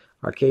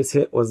 Our case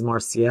hit was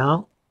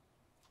Martial.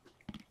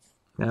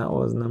 That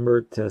was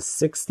numbered to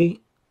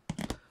 60.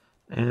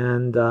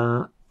 And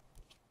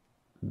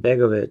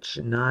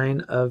Begovic,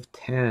 9 of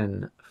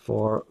 10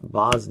 for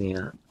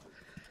Bosnia.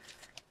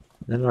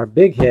 Then our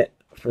big hit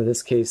for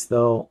this case,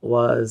 though,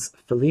 was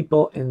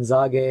Filippo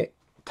Inzaghi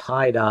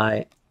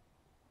tie-dye,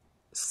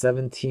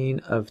 17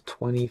 of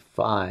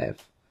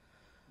 25.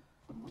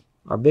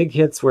 Our big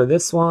hits were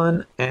this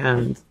one,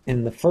 and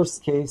in the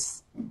first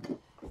case,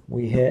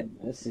 we hit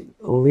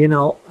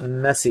Lionel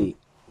Messi.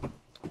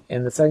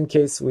 In the second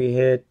case, we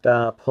hit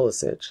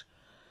Pulisic.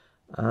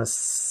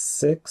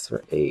 6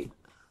 for 8.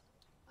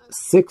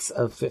 6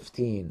 of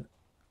 15.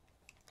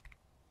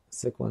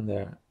 Sick one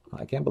there.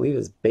 I can't believe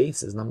his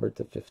base is numbered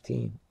to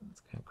 15. It's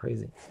kind of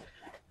crazy.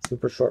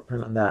 Super short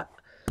print on that.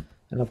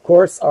 And of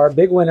course, our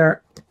big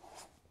winner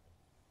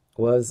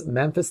was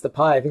Memphis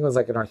Depay. I think it was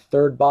like in our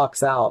third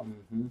box out.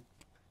 Mm-hmm.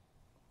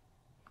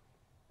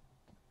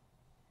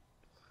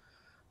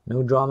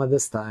 No drama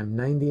this time.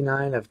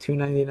 99 of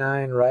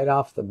 299 right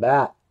off the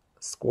bat.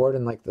 Scored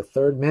in like the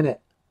 3rd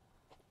minute.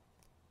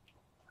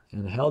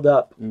 And held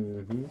up.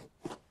 Mm-hmm.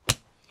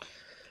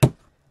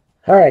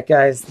 All right,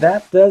 guys.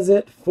 That does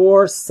it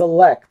for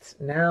Select.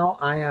 Now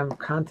I am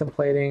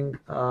contemplating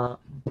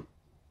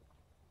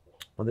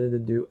whether to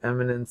do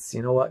Eminence.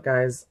 You know what,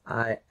 guys?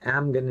 I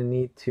am going to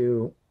need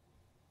to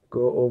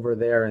go over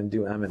there and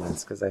do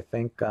Eminence because I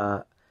think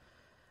I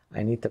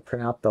need to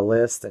print out the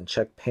list and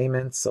check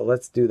payments. So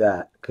let's do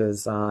that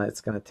because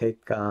it's going to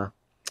take...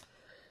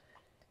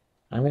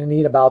 I'm going to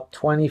need about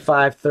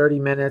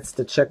 25-30 minutes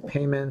to check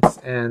payments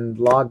and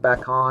log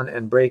back on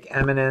and break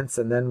Eminence,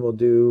 and then we'll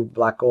do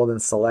Black Gold and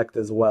Select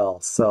as well.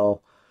 So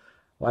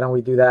why don't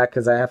we do that,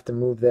 because I have to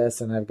move this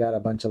and I've got a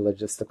bunch of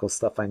logistical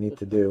stuff I need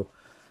to do.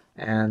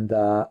 And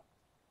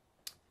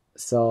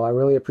so I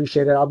really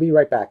appreciate it. I'll be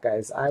right back,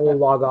 guys. I will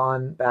log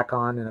on back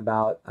on in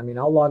about,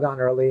 I'll log on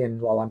early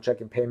and while I'm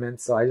checking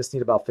payments. So I just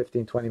need about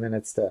 15-20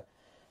 minutes to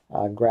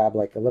grab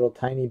like a little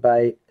tiny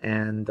bite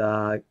and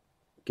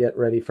get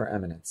ready for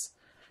Eminence.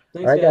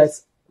 Thanks, all right,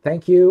 guys.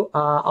 Thank you.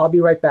 I'll be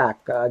right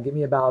back. Give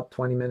me about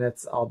 20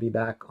 minutes. I'll be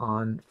back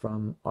on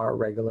from our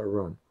regular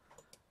room.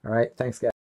 All right. Thanks, guys.